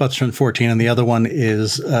one's about to turn 14, and the other one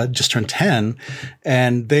is just turned 10,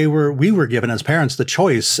 and we were given as parents the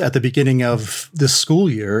choice at the beginning of this school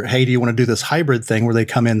year. Hey, do you want to do this hybrid thing where they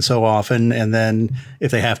come in so often, and then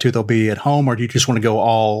if they have to, they'll be at home, or do you just want to go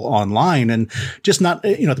all online? And just not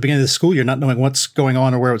at the beginning of the school year, not knowing what's going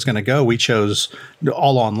on or where it's going to go, we chose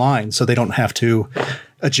all online, so they don't have to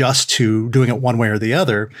adjust to doing it one way or the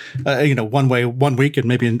other, one way one week and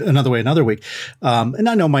maybe another way another week. And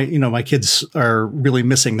I know my kids are really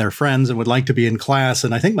missing their friends and would like to be in class.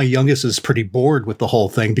 And I think my youngest is pretty bored with the whole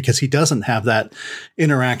thing because he doesn't have that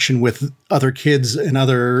interaction with other kids and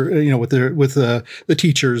other, with the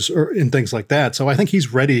teachers and things like that. So I think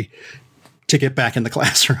he's ready to get back in the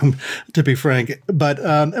classroom, to be frank. But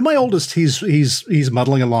and my oldest, he's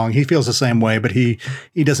muddling along. He feels the same way, but he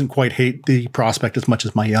doesn't quite hate the prospect as much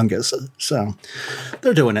as my youngest. So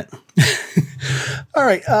they're doing it. All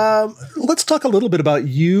right, let's talk a little bit about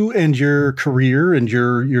you and your career and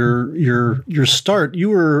your start. You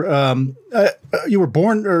were you were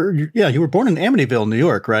born in Amityville, New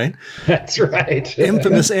York, right? That's right.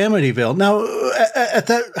 Infamous Amityville. Now, at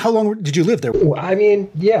that, how long did you live there? Well, I mean,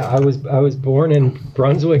 yeah, I was born in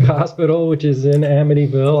Brunswick Hospital, which is in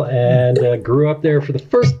Amityville, and grew up there for the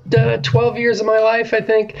first 12 years of my life, I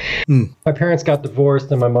think. My parents got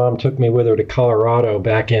divorced, and my mom took me with her to Colorado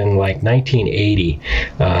back in like 1980.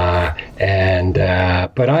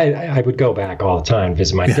 But I would go back all the time,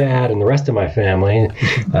 visit my dad and the rest of my family,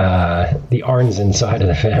 the Arnzen side of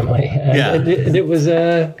the family. And it was,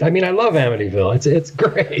 I mean, I love Amityville. It's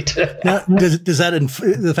great. Now, does that,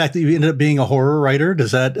 the fact that you ended up being a horror writer,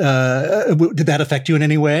 does that, did that affect you in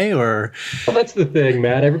any way, or? Well, that's the thing,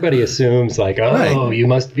 Matt. Everybody assumes like, you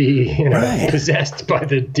must be, possessed by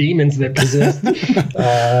the demons that possess,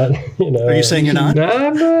 Are you saying you're not?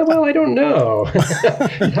 Well, I don't know.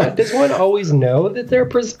 Does one always know that they're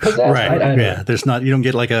possessed? Right. I there's not, you don't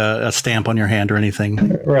get like a stamp on your hand or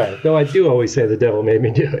anything. Right. Though I do always say the devil made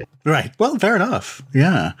me do it. Right. Well, fair enough.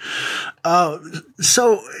 Yeah.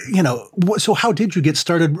 So how did you get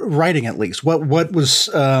started writing, at least? What was,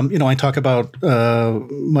 I talk about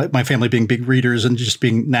my family being big readers and just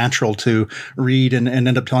being natural to read and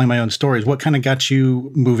end up telling my own stories. What kind of got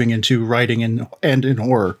you moving into writing and in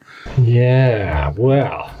horror? Yeah,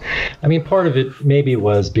 well, I mean, part of it maybe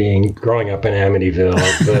was growing up in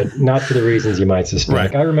Amityville, but not for the reasons you might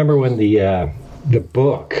suspect. Right. I remember when the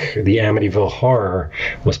book, The Amityville Horror,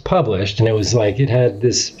 was published, and it was like, it had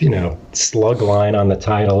this, slug line on the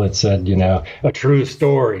title. It said, a true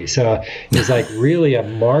story. So it was like really a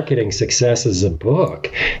marketing success as a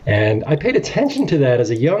book. And I paid attention to that as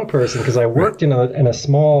a young person because I worked in a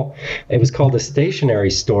small, it was called a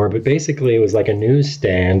stationery store, but basically it was like a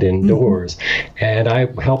newsstand indoors. And I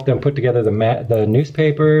helped them put together the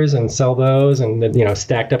newspapers and sell those, and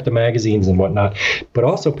stacked up the magazines and whatnot, but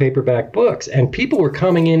also paperback books. And people were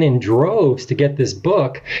coming in droves to get this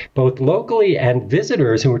book, both locally and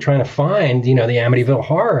visitors who were trying to find, the Amityville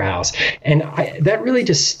Horror House. And that really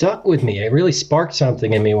just stuck with me. It really sparked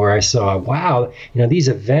something in me where I saw, wow, these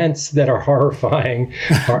events that are horrifying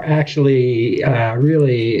are actually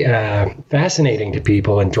really fascinating to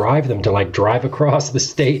people, and drive them to drive across the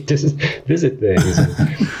state to visit things.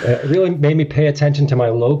 It really made me pay attention to my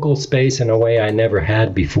local space in a way I never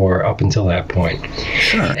had before up until that point.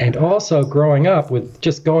 Sure. And also growing up with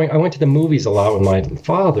I went to the movies a lot with my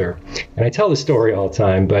father, and I tell the story all the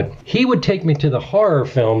time, but he would take me to the horror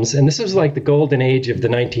films, and this was like the golden age of the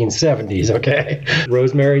 1970s, okay?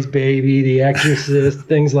 Rosemary's Baby, The Exorcist,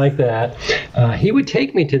 things like that. He would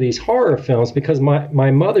take me to these horror films because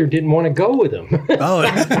my mother didn't want to go with him. Oh,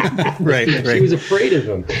 right. She was afraid of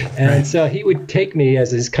him. And so he would take me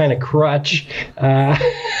as his kind of crutch.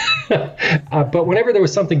 But whenever there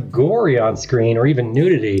was something gory on screen or even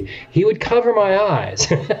nudity, he would cover my eyes.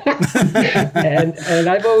 and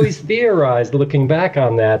I've always theorized, looking back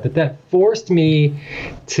on that forced me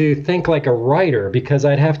to think like a writer, because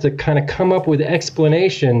I'd have to kind of come up with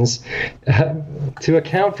explanations to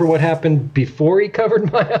account for what happened before he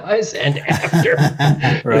covered my eyes and after.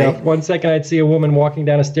 Right. One second I'd see a woman walking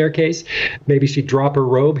down a staircase, maybe she'd drop her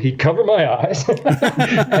robe, he'd cover my eyes,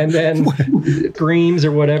 and then screams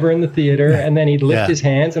or whatever in the theater, and then he'd lift his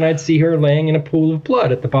hands and I'd see her laying in a pool of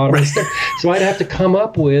blood at the bottom of the stairs. So I'd have to come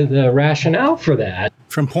up with a rationale for that.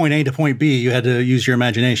 From point A to point B, you had to use your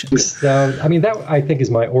imagination. So, I mean, that I think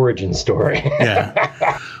is my origin story.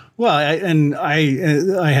 Yeah. Well,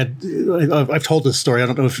 I've told this story. I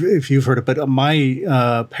don't know if you've heard it, but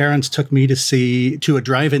my parents took me to a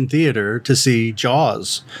drive-in theater to see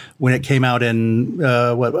Jaws when it came out in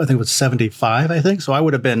I think it was 1975. I think so. I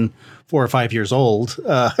would have been 4 or 5 years old.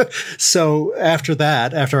 So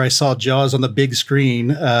after I saw Jaws on the big screen,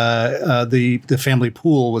 the family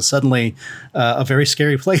pool was suddenly a very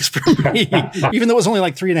scary place for me. Even though it was only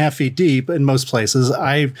like 3.5 feet deep in most places,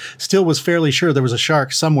 I still was fairly sure there was a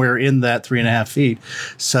shark somewhere in that 3.5 feet.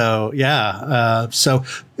 So yeah. So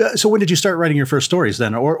when did you start writing your first stories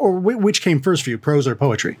then, or which came first for you, prose or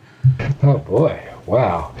poetry? Oh boy.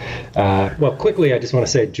 Wow. Well, quickly, I just want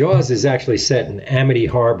to say Jaws is actually set in Amity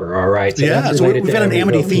Harbor, all right? So so we've got an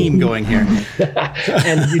Amity theme going here.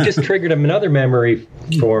 And you just triggered another memory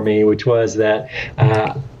for me, which was that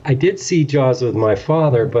I did see Jaws with my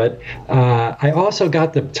father, but I also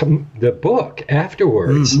got the book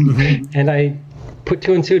afterwards. Mm-hmm. And put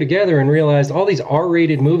two and two together and realized all these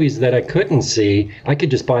R-rated movies that I couldn't see, I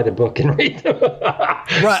could just buy the book and read them.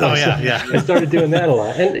 Right. So I started doing that a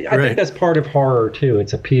lot. And I think that's part of horror, too.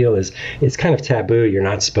 Its appeal is it's kind of taboo. You're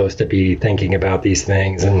not supposed to be thinking about these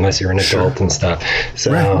things unless you're an adult and stuff.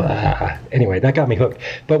 So anyway, that got me hooked.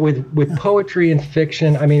 But with poetry and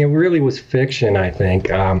fiction, I mean, it really was fiction, I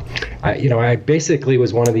think. I basically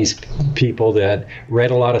was one of these people that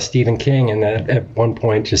read a lot of Stephen King and that at one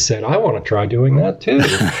point just said, I want to try doing that too.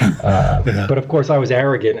 But of course I was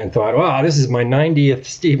arrogant and thought, wow, this is my 90th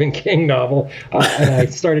Stephen King novel. And I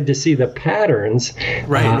started to see the patterns.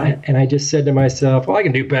 And I just said to myself, well, I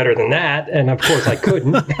can do better than that. And of course I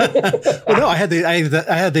couldn't. Well, no, I had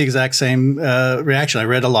the exact same reaction. I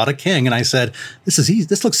read a lot of King and I said, this is easy.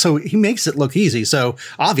 This looks so, he makes it look easy. So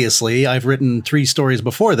obviously I've written 3 stories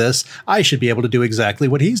before this. I should be able to do exactly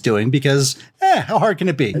what he's doing because how hard can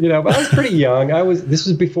it be? But I was pretty young. This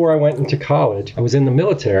was before I went into college. I was in the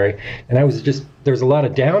military, and there was a lot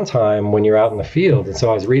of downtime when you're out in the field. And so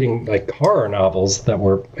I was reading like horror novels that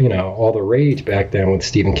were, all the rage back then with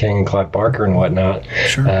Stephen King and Clive Barker and whatnot,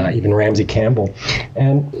 even Ramsey Campbell.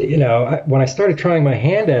 And, when I started trying my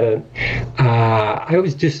hand at it, I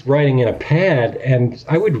was just writing in a pad, and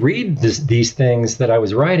I would read these things that I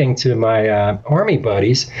was writing to my Army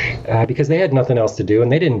buddies because they had nothing else to do,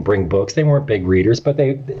 and they didn't bring books. They weren't big readers, but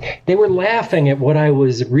they were laughing at what I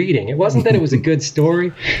was reading. It wasn't that it was a good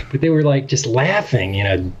story, but they were like just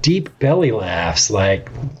laughing, deep belly laughs, like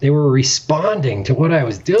they were responding to what I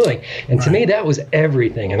was doing. And to me, that was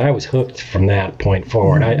everything. And I was hooked from that point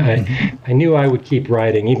forward. I knew I would keep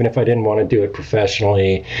writing, even if I didn't want to do it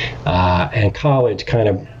professionally. And college kind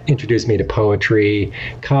of introduced me to poetry.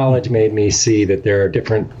 College made me see that there are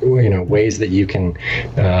different, ways that you can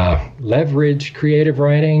leverage creative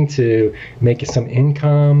writing to make some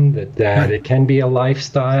income, that it can be a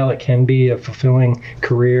lifestyle, it can be a fulfilling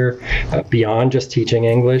career beyond just teaching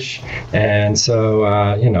English. And so,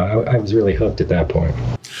 I was really hooked at that point.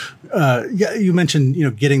 You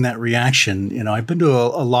mentioned, getting that reaction. I've been to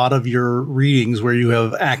a lot of your readings where you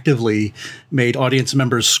have actively made audience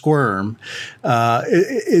members squirm.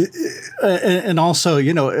 And also,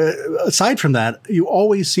 aside from that, you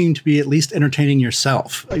always seem to be at least entertaining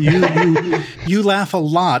yourself. You laugh a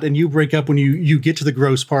lot and you break up when you get to the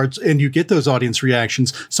gross parts and you get those audience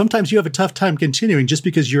reactions. Sometimes you have a tough time continuing just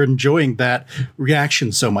because you're enjoying that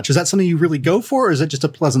reaction so much. Is that something you really go for, or is it just a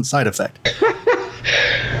pleasant side effect?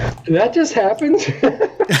 That just happens.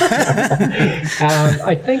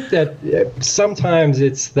 I think that sometimes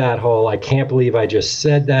it's that whole I can't believe I just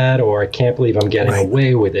said that, or I can't believe I'm getting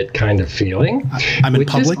away with it kind of feeling,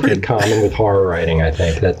 which is pretty common with horror writing. I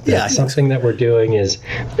think that something that we're doing is,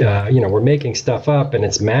 we're making stuff up and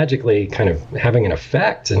it's magically kind of having an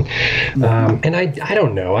effect. And I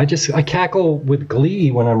don't know. I cackle with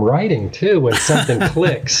glee when I'm writing too, when something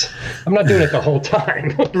clicks. I'm not doing it the whole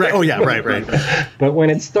time. Right. Oh yeah. Right. But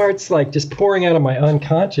when it starts like just pouring out of my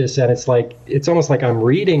unconscious, and it's almost like I'm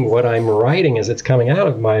reading what I'm writing as it's coming out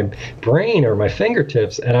of my brain or my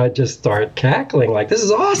fingertips, and I just start cackling like, this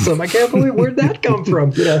is awesome. I can't believe where'd that come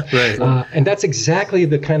from? Right. And that's exactly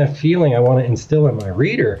the kind of feeling I want to instill in my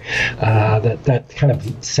reader, that kind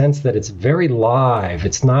of sense that it's very live.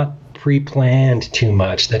 It's not pre-planned too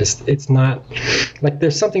much, that it's not like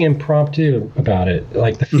there's something impromptu about it.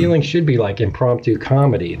 Like the feeling should be like impromptu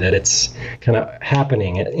comedy, that it's kind of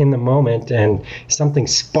happening in the moment and something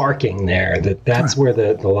sparking there, that's where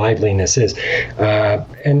the liveliness is.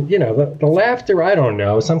 And the laughter, I don't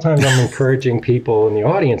know, sometimes I'm encouraging people in the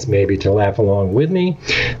audience maybe to laugh along with me,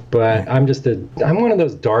 but I'm one of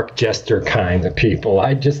those dark jester kind of people.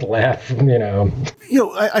 I just laugh,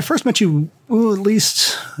 I first met you at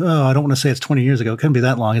least, I don't want to say it's 20 years ago. It couldn't be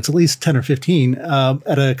that long. It's at least 10 or 15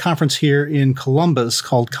 at a conference here in Columbus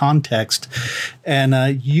called Context.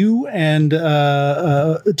 And you and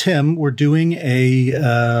Tim were doing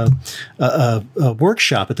a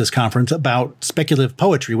workshop at this conference about speculative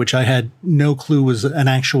poetry, which I had no clue was an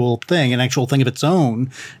actual thing of its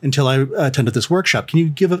own until I attended this workshop. Can you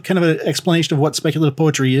give a kind of an explanation of what speculative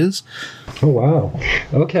poetry is? Oh, wow.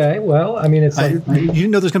 Okay. Well, I mean, it's like... You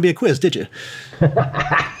didn't know there's going to be a quiz, did you?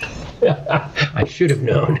 I should have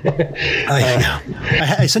known.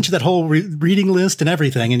 I sent you that whole reading list and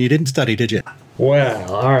everything, and you didn't study, did you?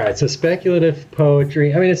 Well, all right. So speculative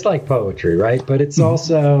poetry, I mean, it's like poetry, right? But it's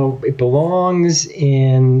also, it belongs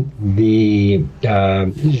in the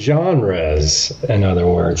genres, in other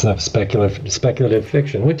words, of speculative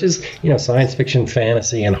fiction, which is, science fiction,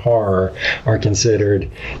 fantasy, and horror are considered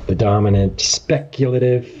the dominant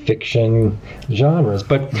speculative fiction genres.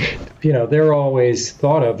 But they're always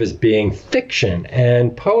thought of as being fiction,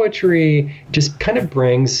 and poetry just kind of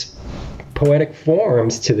brings poetic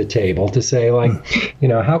forms to the table to say, like,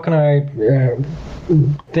 how can I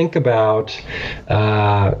think about,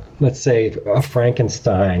 let's say, a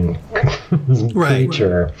Frankenstein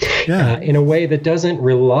creature in a way that doesn't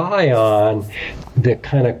rely on the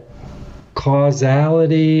kind of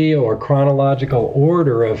causality or chronological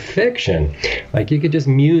order of fiction. Like, you could just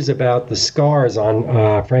muse about the scars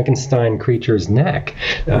on Frankenstein creature's neck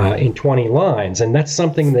in 20 lines, and that's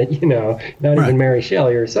something that not even Mary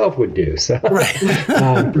Shelley herself would do. So,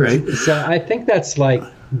 so I think that's like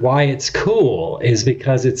why it's cool, is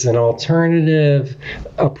because it's an alternative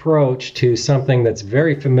approach to something that's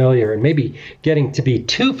very familiar and maybe getting to be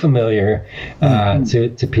too familiar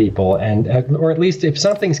to people. And or at least if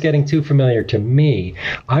something's getting too familiar to me,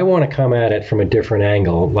 I want to come at it from a different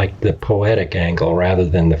angle, like the poetic angle rather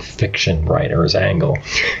than the fiction writer's angle,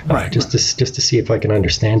 just to see if I can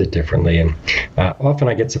understand it differently. And often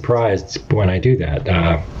I get surprised when I do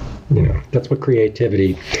that. That's what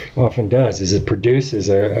creativity often does, is it produces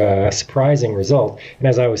a surprising result. And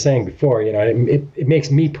as I was saying before, it makes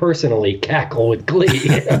me personally cackle with glee.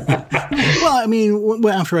 Well, I mean,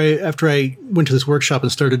 after I went to this workshop and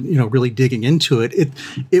started, really digging into it,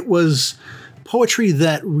 it was poetry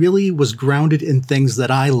that really was grounded in things that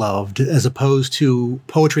I loved, as opposed to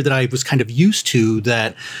poetry that I was kind of used to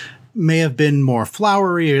that may have been more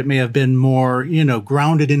flowery, or it may have been more,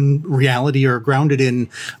 grounded in reality or grounded in,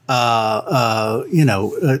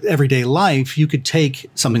 everyday life. You could take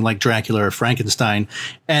something like Dracula or Frankenstein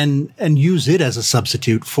and use it as a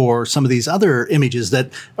substitute for some of these other images that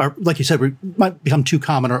are, like you said, might become too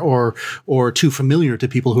common or too familiar to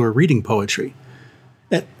people who are reading poetry.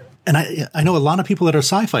 And I know a lot of people that are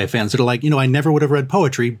sci-fi fans that are like, I never would have read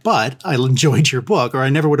poetry, but I enjoyed your book, or I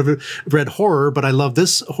never would have read horror, but I love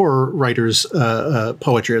this horror writer's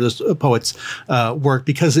poetry, or this poet's work,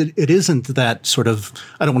 because it isn't that sort of,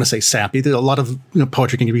 I don't want to say sappy. A lot of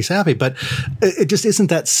poetry can be sappy, but it just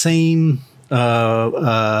isn't that same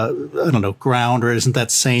ground, or isn't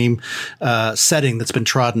that same setting that's been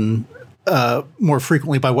trodden more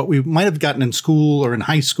frequently by what we might have gotten in school or in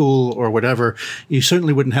high school or whatever. You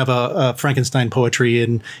certainly wouldn't have a Frankenstein poetry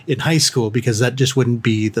in high school, because that just wouldn't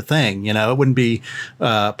be the thing. It wouldn't be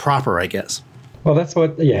proper, I guess. Well, that's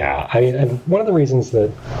what, I mean, and one of the reasons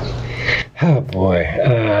that, oh boy,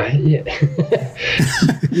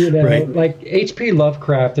 like H.P.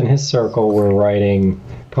 Lovecraft and his circle were writing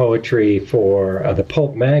poetry for the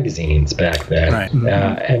pulp magazines back then. Right.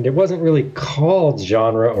 And it wasn't really called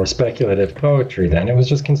genre or speculative poetry then. It was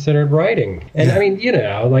just considered writing. And I mean,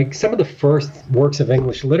 like some of the first works of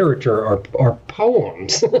English literature are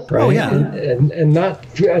poems, right? Oh, yeah. And not,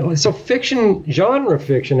 so fiction, genre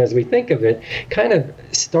fiction as we think of it, kind of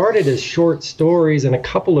started as short stories and a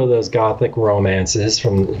couple of those Gothic romances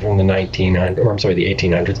from the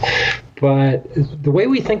 1800s. But the way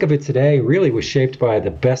we think of it today really was shaped by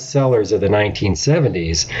the bestsellers of the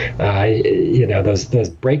 1970s. Those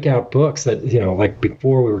breakout books that, like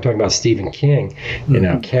before we were talking about Stephen King,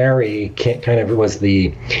 Carrie kind of was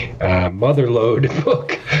the motherlode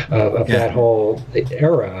book of that whole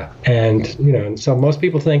era. And, so most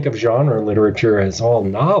people think of genre literature as all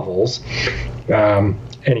novels.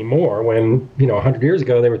 Anymore, when 100 years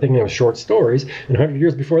ago they were thinking of short stories, and 100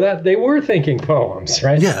 years before that they were thinking poems,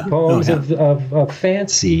 right? Poems of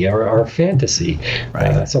fancy or fantasy,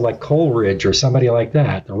 right? So like Coleridge or somebody like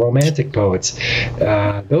that, the Romantic poets,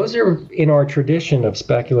 those are in our tradition of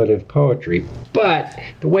speculative poetry. But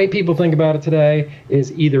the way people think about it today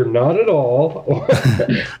is either not at all or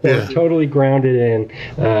totally grounded in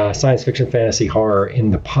science fiction, fantasy, horror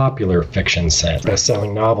in the popular fiction sense,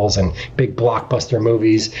 best-selling novels and big blockbuster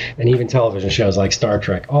movies, and even television shows like Star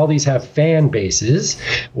Trek. All these have fan bases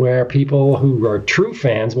where people who are true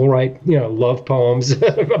fans will write, love poems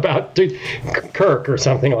about Kirk or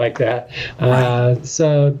something like that.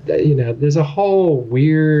 So, there's a whole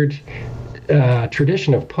weird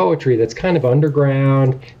tradition of poetry that's kind of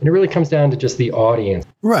underground, and it really comes down to just the audience.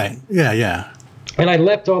 Right. Yeah. And I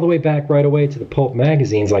leapt all the way back right away to the pulp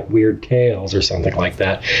magazines like Weird Tales or something like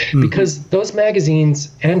that, because those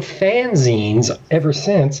magazines and fanzines ever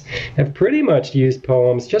since have pretty much used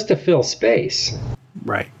poems just to fill space.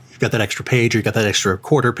 Right. You've got that extra page, or you've got that extra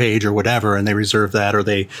quarter page or whatever, and they reserve that, or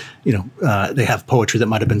they have poetry that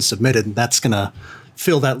might have been submitted, and that's going to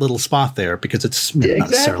fill that little spot there because it's not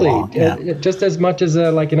necessarily long. Yeah. Just as much as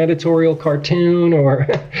like an editorial cartoon or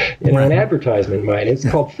an advertisement might. It's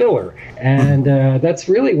called filler. And that's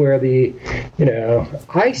really where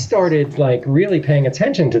I started like really paying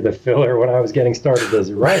attention to the filler when I was getting started as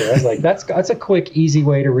a writer. I was like, that's a quick, easy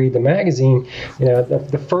way to read the magazine.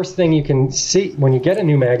 The first thing you can see when you get a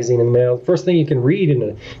new magazine in the mail, the first thing you can read in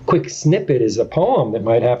a quick snippet is a poem that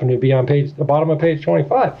might happen to be on the bottom of page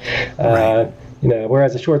 25.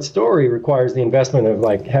 Whereas a short story requires the investment of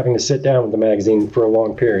like having to sit down with the magazine for a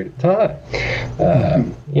long period of time.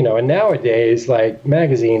 And nowadays, like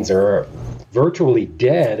magazines are virtually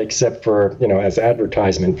dead except for as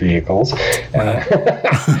advertisement vehicles, and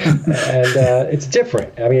it's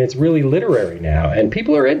different. I mean, it's really literary now, and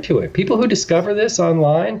people are into it. People who discover this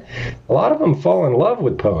online, a lot of them fall in love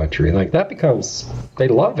with poetry. Like that becomes, they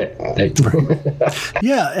love it.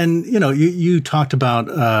 Yeah, and you talked about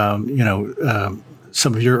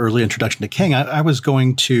some of your early introduction to King. I was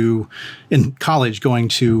in college going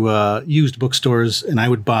to used bookstores, and I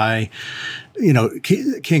would buy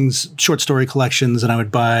King's short story collections, and I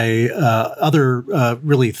would buy other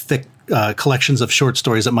really thick collections of short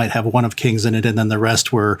stories that might have one of King's in it, and then the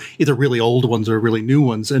rest were either really old ones or really new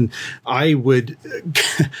ones. And I would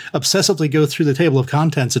obsessively go through the table of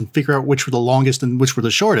contents and figure out which were the longest and which were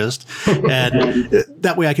the shortest. And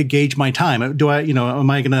that way I could gauge my time. Am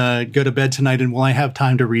I going to go to bed tonight and will I have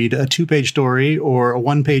time to read a 2-page story or a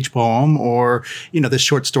 1-page poem or, this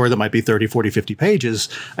short story that might be 30, 40, 50 pages?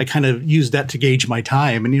 I kind of used that to gauge my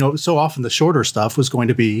time. And, so often the shorter stuff was going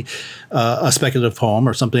to be a speculative poem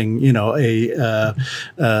or something, a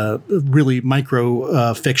really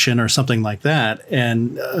micro fiction or something like that.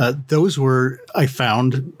 And those were, I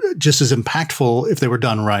found, just as impactful if they were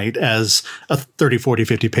done right as a 30, 40,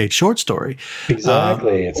 50-page short story.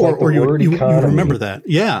 Exactly. It's like the word you economy. Remember that.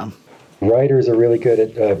 Yeah. Writers are really good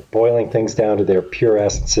at boiling things down to their pure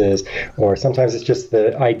essences, or sometimes it's just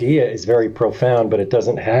the idea is very profound, but it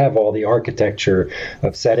doesn't have all the architecture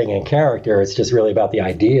of setting and character. It's just really about the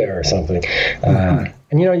idea or something.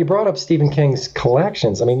 And you brought up Stephen King's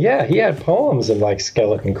collections. I mean, yeah, he had poems in like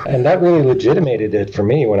Skeleton, and that really legitimated it for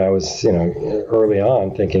me when I was, early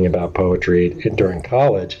on thinking about poetry during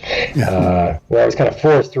college, where I was kind of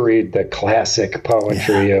forced to read the classic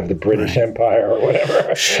poetry of the British Empire or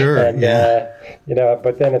whatever. Sure. And,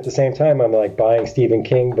 but then at the same time, I'm like buying Stephen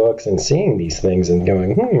King books and seeing these things and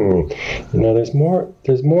going, there's more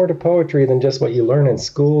to poetry than just what you learn in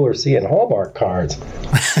school or see in Hallmark cards.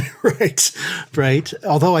 Right.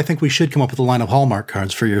 Although I think we should come up with a line of Hallmark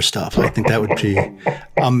cards for your stuff. I think that would be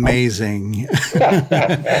amazing.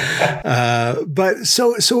 But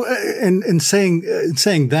saying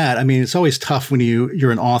that, I mean, it's always tough when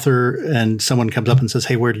you're an author and someone comes up and says,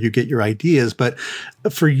 "Hey, where do you get your ideas?" But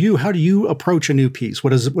for you, how do you approach a new piece? What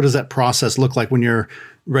does that process look like when you're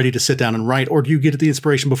ready to sit down and write, or do you get the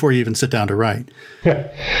inspiration before you even sit down to write?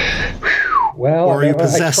 Well, or are you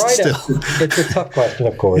possessed still? It's a tough question,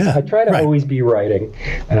 of course. Yeah, I try to always be writing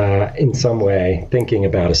in some way, thinking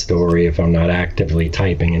about a story if I'm not actively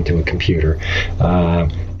typing into a computer.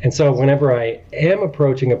 And so whenever I am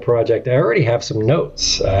approaching a project, I already have some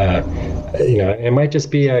notes. It might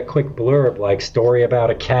just be a quick blurb, like story about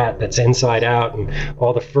a cat that's inside out and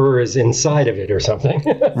all the fur is inside of it or something.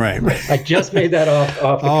 Right. I just made that off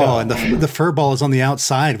the cuff. And the fur ball is on the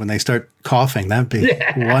outside when they start coughing. That'd be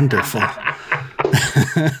wonderful.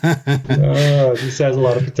 This has a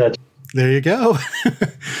lot of potential. There you go.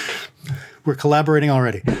 We're collaborating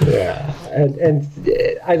already. Yeah. And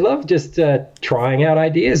I love just trying out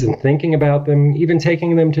ideas and thinking about them, even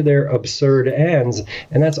taking them to their absurd ends.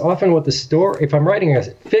 And that's often what the story, if I'm writing a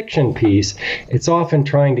fiction piece, it's often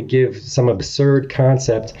trying to give some absurd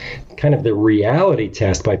concept kind of the reality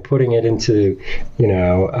test by putting it into,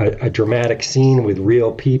 a dramatic scene with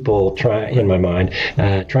real people in my mind,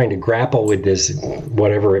 trying to grapple with this,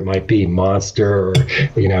 whatever it might be, monster or,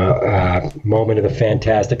 moment of the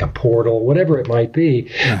fantastic, a portal, whatever it might be,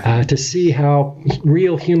 to see how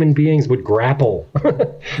real human beings would grapple.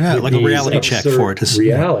 Like a reality check for it.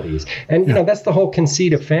 Realities. And, that's the whole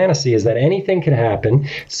conceit of fantasy, is that anything can happen.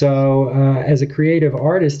 So as a creative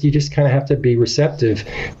artist, you just kind of have to be receptive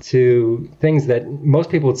to things that most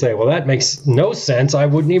people would say, well, that makes no sense. I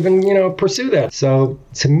wouldn't even, pursue that. So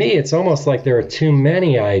to me, it's almost like there are too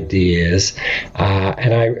many ideas.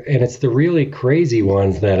 And it's the really crazy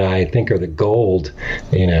ones that I think are the gold,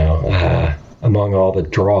 among all the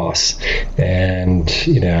dross. And,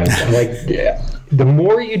 the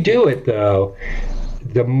more you do it, though,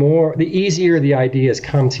 the easier the ideas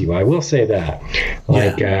come to you. I will say that.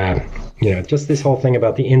 Just this whole thing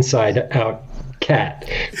about the inside out cat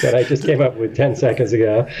that I just came up with 10 seconds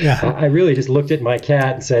ago. Yeah. I really just looked at my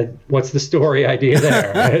cat and said, what's the story idea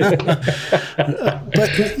there?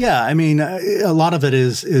 But yeah, I mean, a lot of it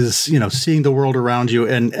is seeing the world around you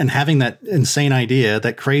and having that insane idea,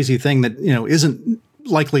 that crazy thing that, isn't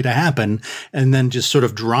likely to happen, and then just sort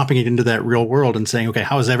of dropping it into that real world and saying, okay,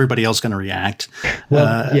 how is everybody else going to react?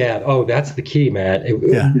 Well, that's the key, Matt.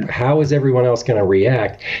 How is everyone else going to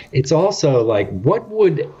react? It's also like, what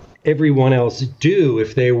would everyone else do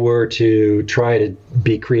if they were to try to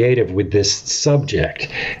be creative with this subject?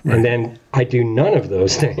 Right. And then I do none of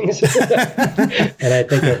those things. And I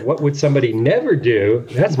think of what would somebody never do?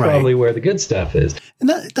 That's probably where the good stuff is. And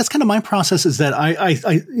that's kind of my process, is that I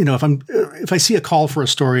if I see a call for a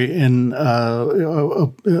story in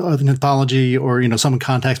an anthology, or someone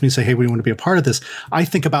contacts me and say, hey, we want to be a part of this, I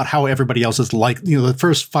think about how everybody else is like, the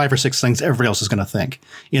first 5 or 6 things everybody else is going to think.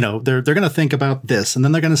 They're going to think about this, and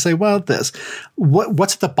then they're going to say, well, this.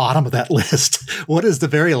 What's at the bottom of that list? What is the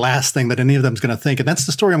very last thing that any of them is going to think? And that's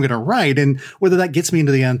the story I'm going to write. And whether that gets me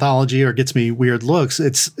into the anthology or gets me weird looks,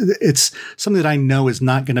 it's something that I know is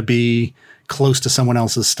not going to be close to someone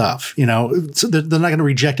else's stuff. So they're not going to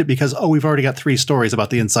reject it because, we've already got 3 stories about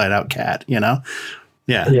the Inside Out cat. Yeah.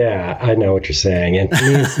 Yeah, I know what you're saying. And to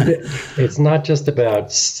me, it's not just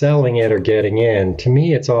about selling it or getting in. To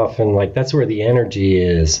me, it's often like that's where the energy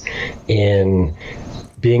is in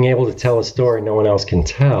being able to tell a story no one else can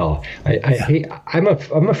tell.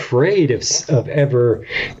 I'm afraid of ever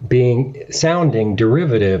sounding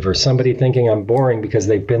derivative, or somebody thinking I'm boring because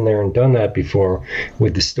they've been there and done that before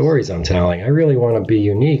with the stories I'm telling. I really want to be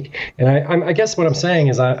unique. And I guess what I'm saying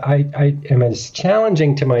is I am as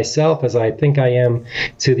challenging to myself as I think I am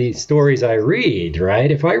to the stories I read,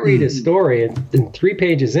 right? If I read a story and 3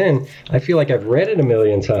 pages in, I feel like I've read it a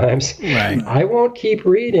million times. Right. I won't keep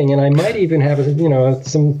reading, and I might even have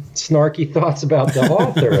some snarky thoughts about the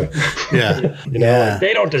author. Like,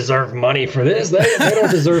 they don't deserve money for this. They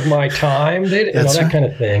don't deserve my time. That kind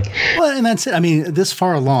of thing. Well, and that's it. I mean, this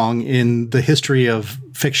far along in the history of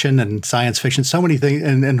fiction and science fiction, so many things,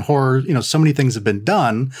 and horror, so many things have been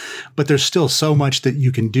done, but there's still so much that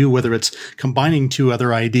you can do, whether it's combining 2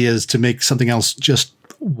 other ideas to make something else just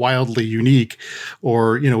wildly unique,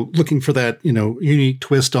 or looking for that unique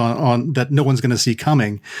twist on that no one's going to see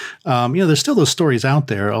coming. There's still those stories out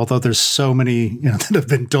there, although there's so many that have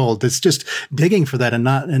been told. It's just digging for that and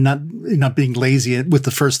not being lazy with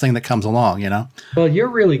the first thing that comes along. Well, you're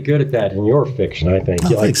really good at that in your fiction, I think.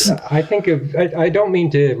 I don't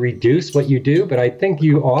mean to reduce what you do, but I think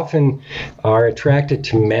you often are attracted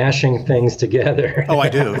to mashing things together. Oh, I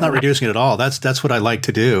do. I'm not reducing it at all. That's what I like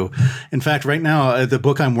to do. In fact, right now, the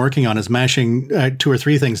book I'm working on is mashing 2 or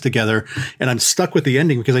 3 things together, and I'm stuck with the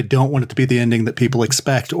ending because I don't want it to be the ending that people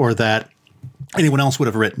expect or that anyone else would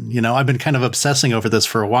have written. I've been kind of obsessing over this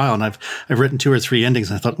for a while, and I've written 2 or 3 endings,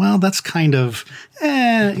 and I thought, well, that's kind of,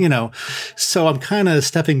 so I'm kind of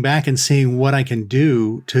stepping back and seeing what I can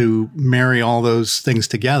do to marry all those things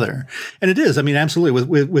together. And it is, I mean, absolutely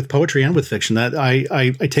with poetry and with fiction, that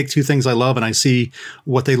I take 2 things I love and I see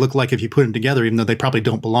what they look like if you put them together, even though they probably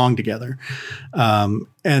don't belong together.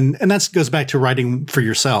 And that goes back to writing for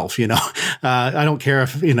yourself. I don't care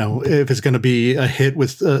if it's going to be a hit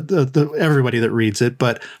with everybody that reads it,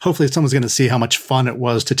 but hopefully someone's going to see how much fun it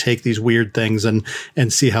was to take these weird things and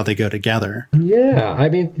see how they go together. Yeah, I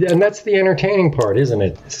mean, and that's the entertaining part, isn't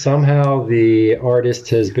it? Somehow the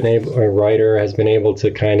artist or writer has been able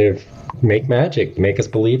to kind of make magic, make us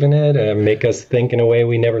believe in it, make us think in a way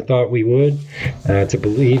we never thought we would, to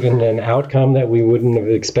believe in an outcome that we wouldn't have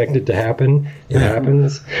expected to happen. It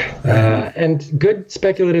happens. And good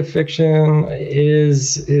speculative fiction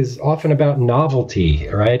is often about novelty,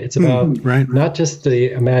 right? It's about not just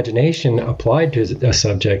the imagination applied to a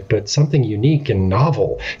subject, but something unique and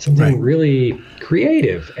novel, something really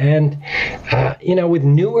creative. And, with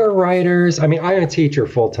newer writers, I mean, I'm a teacher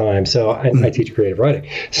full time, so I teach creative writing.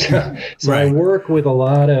 So I work with a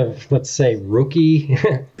lot of, let's say, rookie,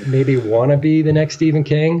 maybe wanna be the next Stephen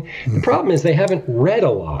King. The problem is they haven't read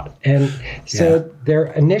a lot. And so their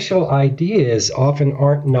initial ideas often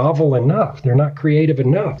aren't novel enough. They're not creative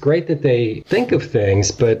enough. Great that they think of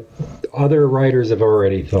things, but other writers have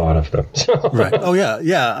already thought of them. Right. Oh, yeah.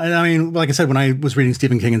 Yeah. And I mean, like I said, when I was reading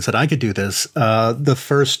Stephen King and said I could do this, the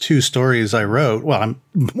first 2 stories I wrote, well, I'm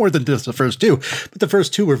more than just the first 2, but the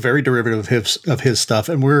first 2 were very derivative of his stuff.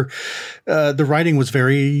 And the writing was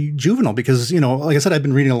very juvenile because, like I said, I've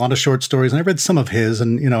been reading a lot of short stories and I read some of his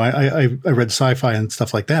and, I read sci-fi and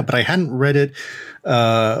stuff like that, but I hadn't read it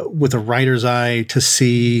with a writer's eye to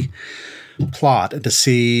see plot and to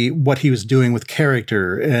see what he was doing with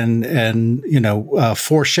character and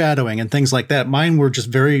foreshadowing and things like that. Mine were just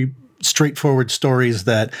very straightforward stories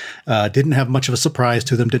that didn't have much of a surprise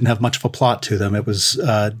to them, didn't have much of a plot to them. It was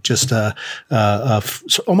just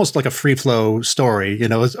almost like a free flow story,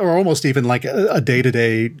 or almost even like a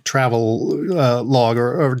day-to-day travel log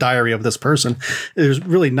or diary of this person. There's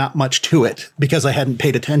really not much to it because I hadn't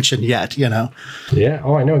paid attention yet, Yeah.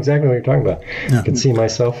 Oh, I know exactly what you're talking about. Yeah. I can see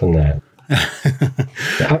myself in that.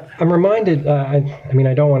 I'm reminded, I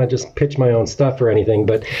don't want to just pitch my own stuff or anything,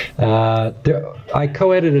 but I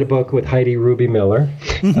co-edited a book with Heidi Ruby Miller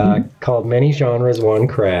called Many Genres, One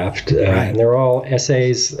Craft. And they're all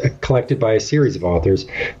essays collected by a series of authors.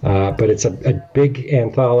 But it's a big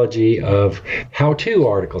anthology of how-to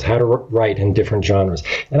articles, how to write in different genres.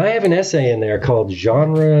 And I have an essay in there called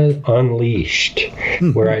Genre Unleashed,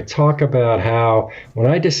 where I talk about how when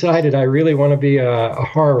I decided I really want to be a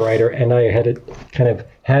horror writer, and I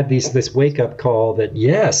had this wake-up call that,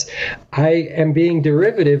 yes, I am being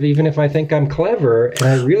derivative even if I think I'm clever, and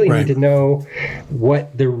I really need to know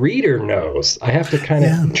what the reader knows. I have to kind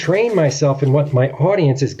of train myself in what my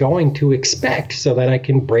audience is going to expect so that I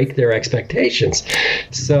can break their expectations.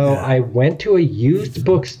 So I went to a used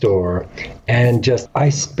bookstore and I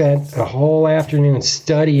spent a whole afternoon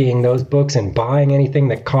studying those books and buying anything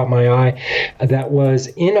that caught my eye that was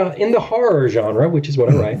in the horror genre, which is what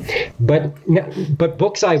I write, but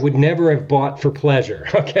books I would never have bought for pleasure.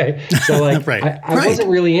 Okay. So I wasn't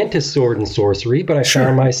really into sword and sorcery, but I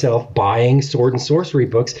found myself buying sword and sorcery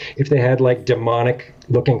books if they had like demonic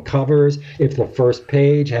looking covers. If the first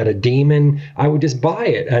page had a demon, I would just buy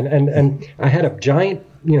it. And I had a giant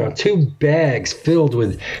 2 bags filled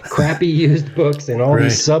with crappy used books and all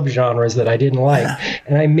these subgenres that I didn't like.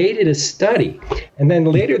 And I made it a study. And then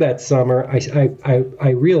later that summer, I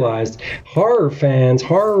realized horror fans,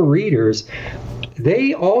 horror readers,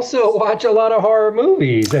 they also watch a lot of horror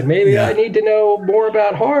movies, and maybe I need to know more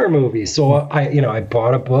about horror movies. So I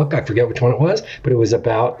bought a book. I forget which one it was, but it was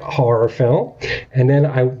about horror film. And then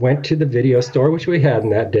I went to the video store, which we had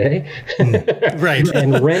in that day,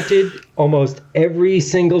 and rented almost every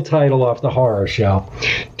single title off the horror shelf,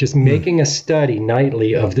 just making a study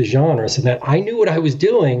nightly of the genre so that I knew what I was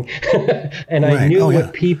doing, and I knew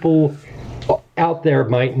what people out there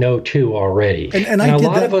might know too already. And a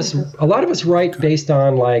lot of us write based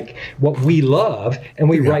on like what we love, and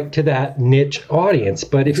we write to that niche audience.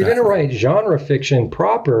 But if you're going to write genre fiction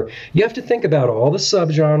proper, you have to think about all the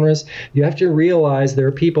subgenres. You have to realize there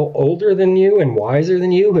are people older than you and wiser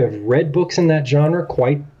than you who have read books in that genre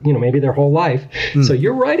quite, maybe their whole life. So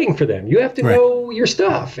you're writing for them. You have to know your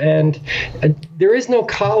stuff. And there is no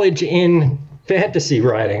college in fantasy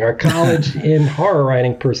writing or college in horror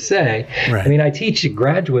writing per se. I mean, I teach a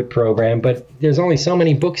graduate program, but there's only so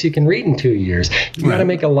many books you can read in 2 years. You got to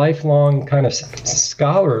make a lifelong kind of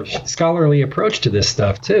scholarly approach to this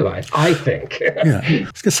stuff too, I think. I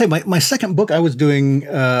was going to say, my second book I was doing,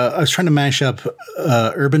 I was trying to mash up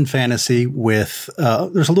urban fantasy with,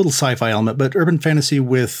 there's a little sci-fi element, but urban fantasy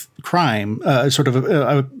with crime, I'm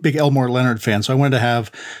a big Elmore Leonard fan. So I wanted to have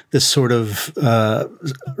this sort of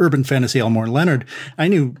urban fantasy Elmore Leonard. I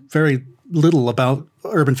knew very little about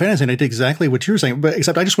urban fantasy, and I did exactly what you were saying, but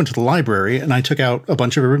except I just went to the library and I took out a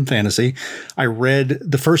bunch of urban fantasy. I read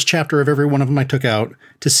the first chapter of every one of them I took out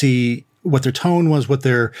to see what their tone was, what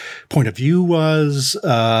their point of view was,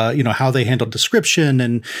 how they handled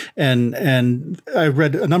description, and I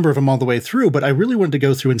read a number of them all the way through, but I really wanted to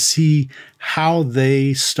go through and see how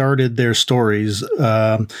they started their stories,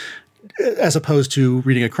 as opposed to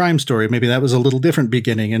reading a crime story. Maybe that was a little different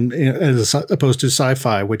beginning, and as opposed to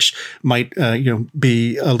sci-fi, which might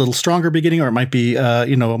be a little stronger beginning, or it might be a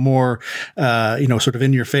more sort of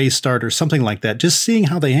in your face start or something like that. Just seeing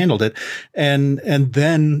how they handled it, and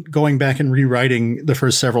then going back and rewriting the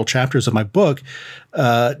first several chapters of my book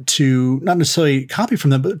to not necessarily copy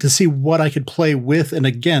from them, but to see what I could play with and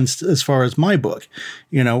against as far as my book.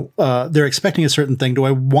 They're expecting a certain thing. Do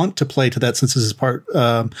I want to play to that since this is part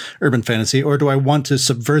urban fantasy, or do I want to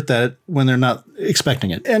subvert that when they're not expecting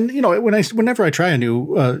it? And whenever I try a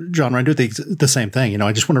new genre, I do the same thing.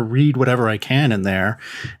 I just want to read whatever I can in there,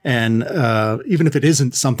 and even if it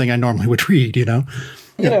isn't something I normally would read.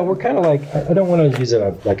 We're kind of like, I don't want to use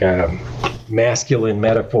it like a masculine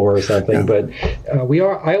metaphor or something, but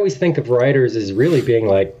I always think of writers as really being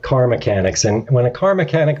like car mechanics. And when a car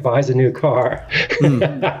mechanic buys a new car,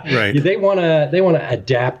 right. they want to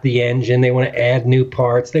adapt the engine, they want to add new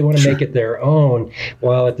parts, they want to make it their own,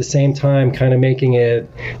 while at the same time kind of making it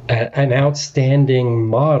an outstanding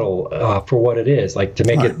model for what it is, like to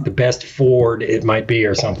make it the best Ford it might be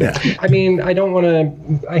or something. I mean,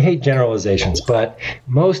 I hate generalizations, but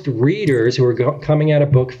most readers who are coming at a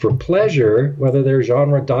book for pleasure, whether they're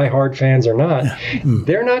genre diehard fans or not,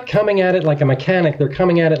 they're not coming at it like a mechanic, they're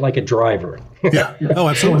coming at it like a driver. Yeah. Oh,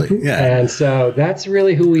 absolutely. Yeah. And so that's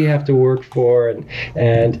really who we have to work for.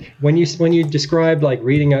 And when you described like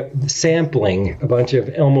sampling a bunch of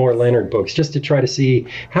Elmore Leonard books just to try to see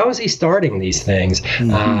how is he starting these things,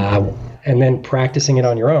 and then practicing it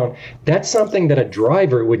on your own, that's something that a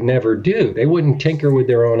driver would never do. They wouldn't tinker with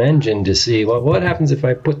their own engine to see, well, what happens if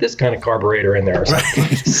I put this kind of carburetor in there or something.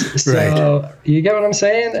 Right. So you get what I'm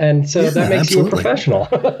saying? And so that makes you a professional.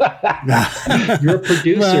 You're a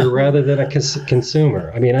producer rather than a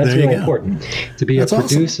consumer. I mean, that's really important to be a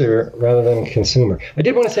producer rather than a consumer. I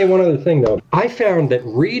did want to say one other thing, though. I found that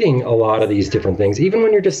reading a lot of these different things, even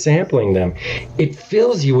when you're just sampling them, it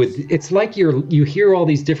fills you with, it's like you hear all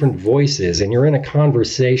these different voices and you're in a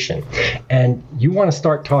conversation and you want to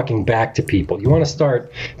start talking back to people. You want to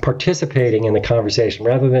start participating in the conversation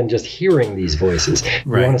rather than just hearing these voices.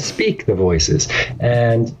 You want to speak the voices.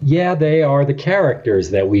 And they are the characters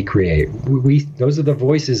that we create. Those are the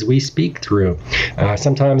voices we speak through.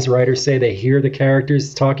 Sometimes writers say they hear the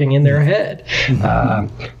characters talking in their head.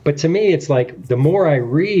 But to me, it's like the more I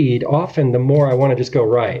read, often the more I want to just go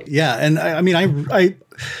write. Yeah. And I mean, I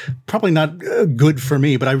probably not good for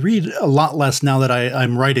me, but I read a lot less now that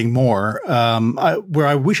I'm writing more, where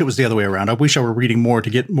I wish it was the other way around. I wish I were reading more to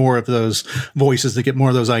get more of those voices, to get more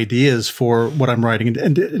of those ideas for what I'm writing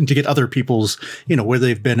and to get other people's, where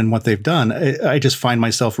they've been and what they've done. I just find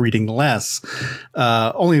myself reading less,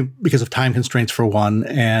 only because of time constraints for one.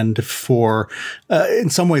 And for, in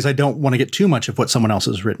some ways, I don't want to get too much of what someone else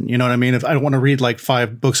has written. You know what I mean? If I don't want to read like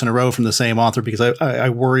 5 books in a row from the same author because I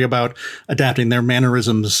worry about adapting their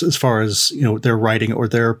mannerisms as far as, their writing or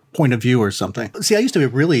their point of view or something. See, I used to be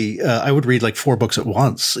really, I would read like 4 books at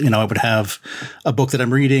once. I would have a book that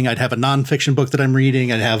I'm reading. I'd have a nonfiction book that I'm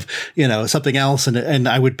reading. I'd have, something else. And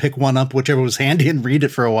I would pick one up, whichever was handy, and read it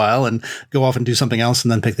for a while and go off and do something else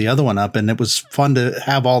and then pick the other one up. And it was fun to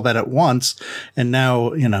have all that at once. And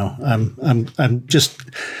now, I'm just,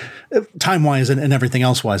 time-wise and everything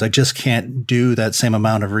else-wise, I just can't do that same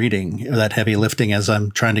amount of reading or that heavy lifting as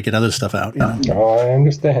I'm trying to get other stuff out. Oh, I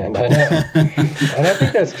understand. I know. And I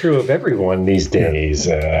think that's true of everyone these days.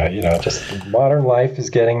 Just modern life is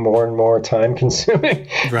getting more and more time-consuming.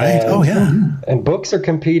 Right. And books are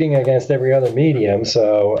competing against every other medium.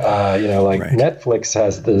 So, Netflix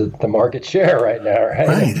has the market share right now,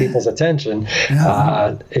 right? People's attention.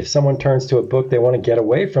 Yeah. If someone turns to a book, they want to get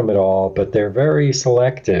away from it all, but they're very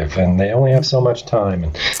selective. And they only have so much time.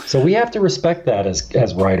 And so we have to respect that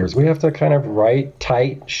as writers. We have to kind of write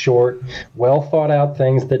tight, short, well thought out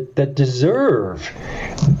things that deserve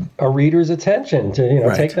a reader's attention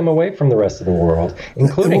to take them away from the rest of the world,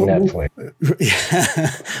 including Netflix.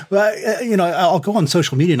 Yeah. Well, I'll go on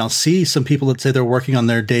social media and I'll see some people that say they're working on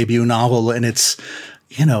their debut novel and it's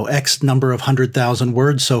X number of 100,000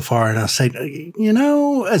 words so far. And I'll say,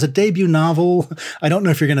 as a debut novel, I don't know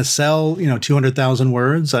if you're going to sell, 200,000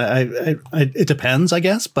 words. It depends, I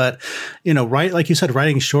guess. But, like you said,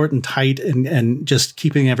 writing short and tight and just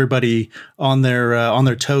keeping everybody on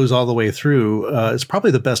their toes all the way through is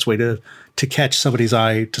probably the best way to catch somebody's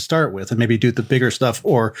eye to start with and maybe do the bigger stuff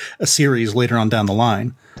or a series later on down the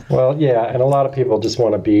line. Well, yeah. And a lot of people just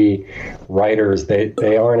want to be writers.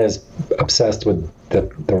 They aren't as obsessed with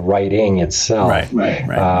the writing itself.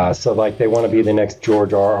 Right. So like they want to be the next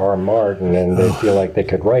George R.R. Martin and they feel like they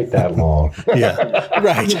could write that long. Yeah.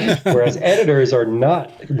 Right. Whereas editors are not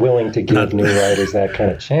willing to give new writers that kind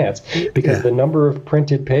of chance because the number of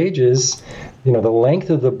printed pages, the length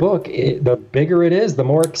of the book, the bigger it is, the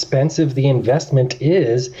more expensive the investment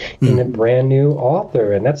is in a brand new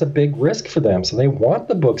author. And that's a big risk for them. So they want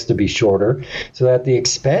the books to be shorter so that the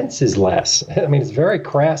expense is less. I mean, it's a very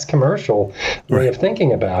crass commercial way of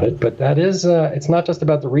thinking about it. But that is, it's not just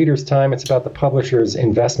about the reader's time. It's about the publisher's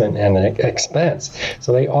investment and expense.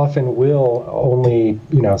 So they often will only,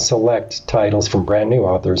 select titles from brand new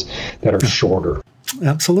authors that are shorter.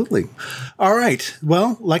 Absolutely. All right.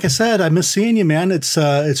 Well, like I said, I miss seeing you, man.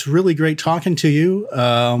 It's really great talking to you.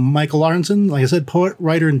 Michael Arnzen, like I said, poet,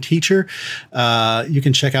 writer, and teacher. You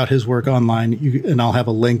can check out his work online, and I'll have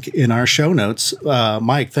a link in our show notes.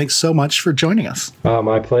 Mike, thanks so much for joining us.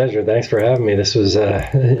 My pleasure. Thanks for having me. This was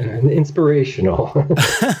inspirational.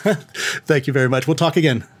 Thank you very much. We'll talk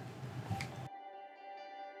again.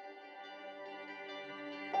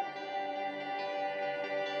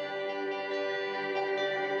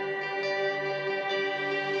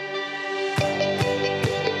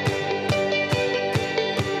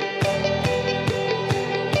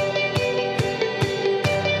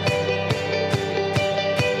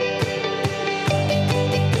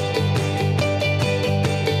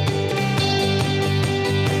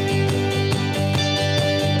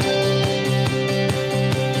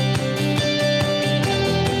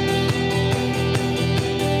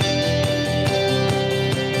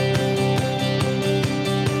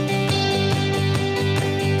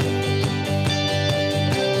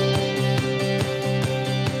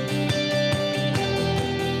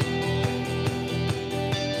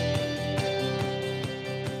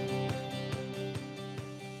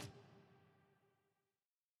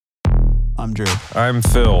 I'm Drew. I'm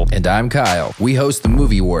Phil. And I'm Kyle. We host the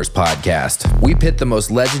Movie Wars podcast. We pit the most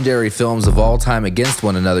legendary films of all time against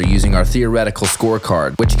one another using our theoretical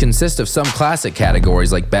scorecard, which consists of some classic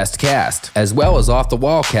categories like Best Cast, as well as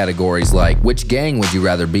off-the-wall categories like Which Gang Would You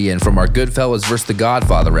Rather Be In from our Goodfellas vs. The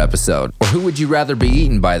Godfather episode, or Who Would You Rather Be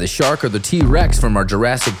Eaten By, the Shark or the T-Rex from our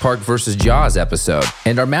Jurassic Park vs. Jaws episode.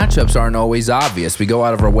 And our matchups aren't always obvious. We go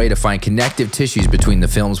out of our way to find connective tissues between the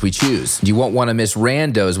films we choose. You won't want to miss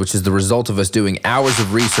Randos, which is the result of us doing hours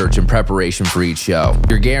of research in preparation for each show.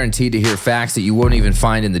 You're guaranteed to hear facts that you won't even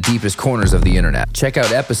find in the deepest corners of the internet. Check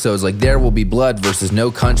out episodes like There Will Be Blood versus No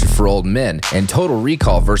Country for Old Men and Total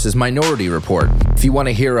Recall versus Minority Report. If you want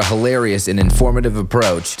to hear a hilarious and informative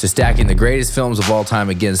approach to stacking the greatest films of all time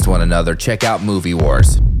against one another, check out Movie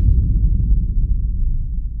Wars.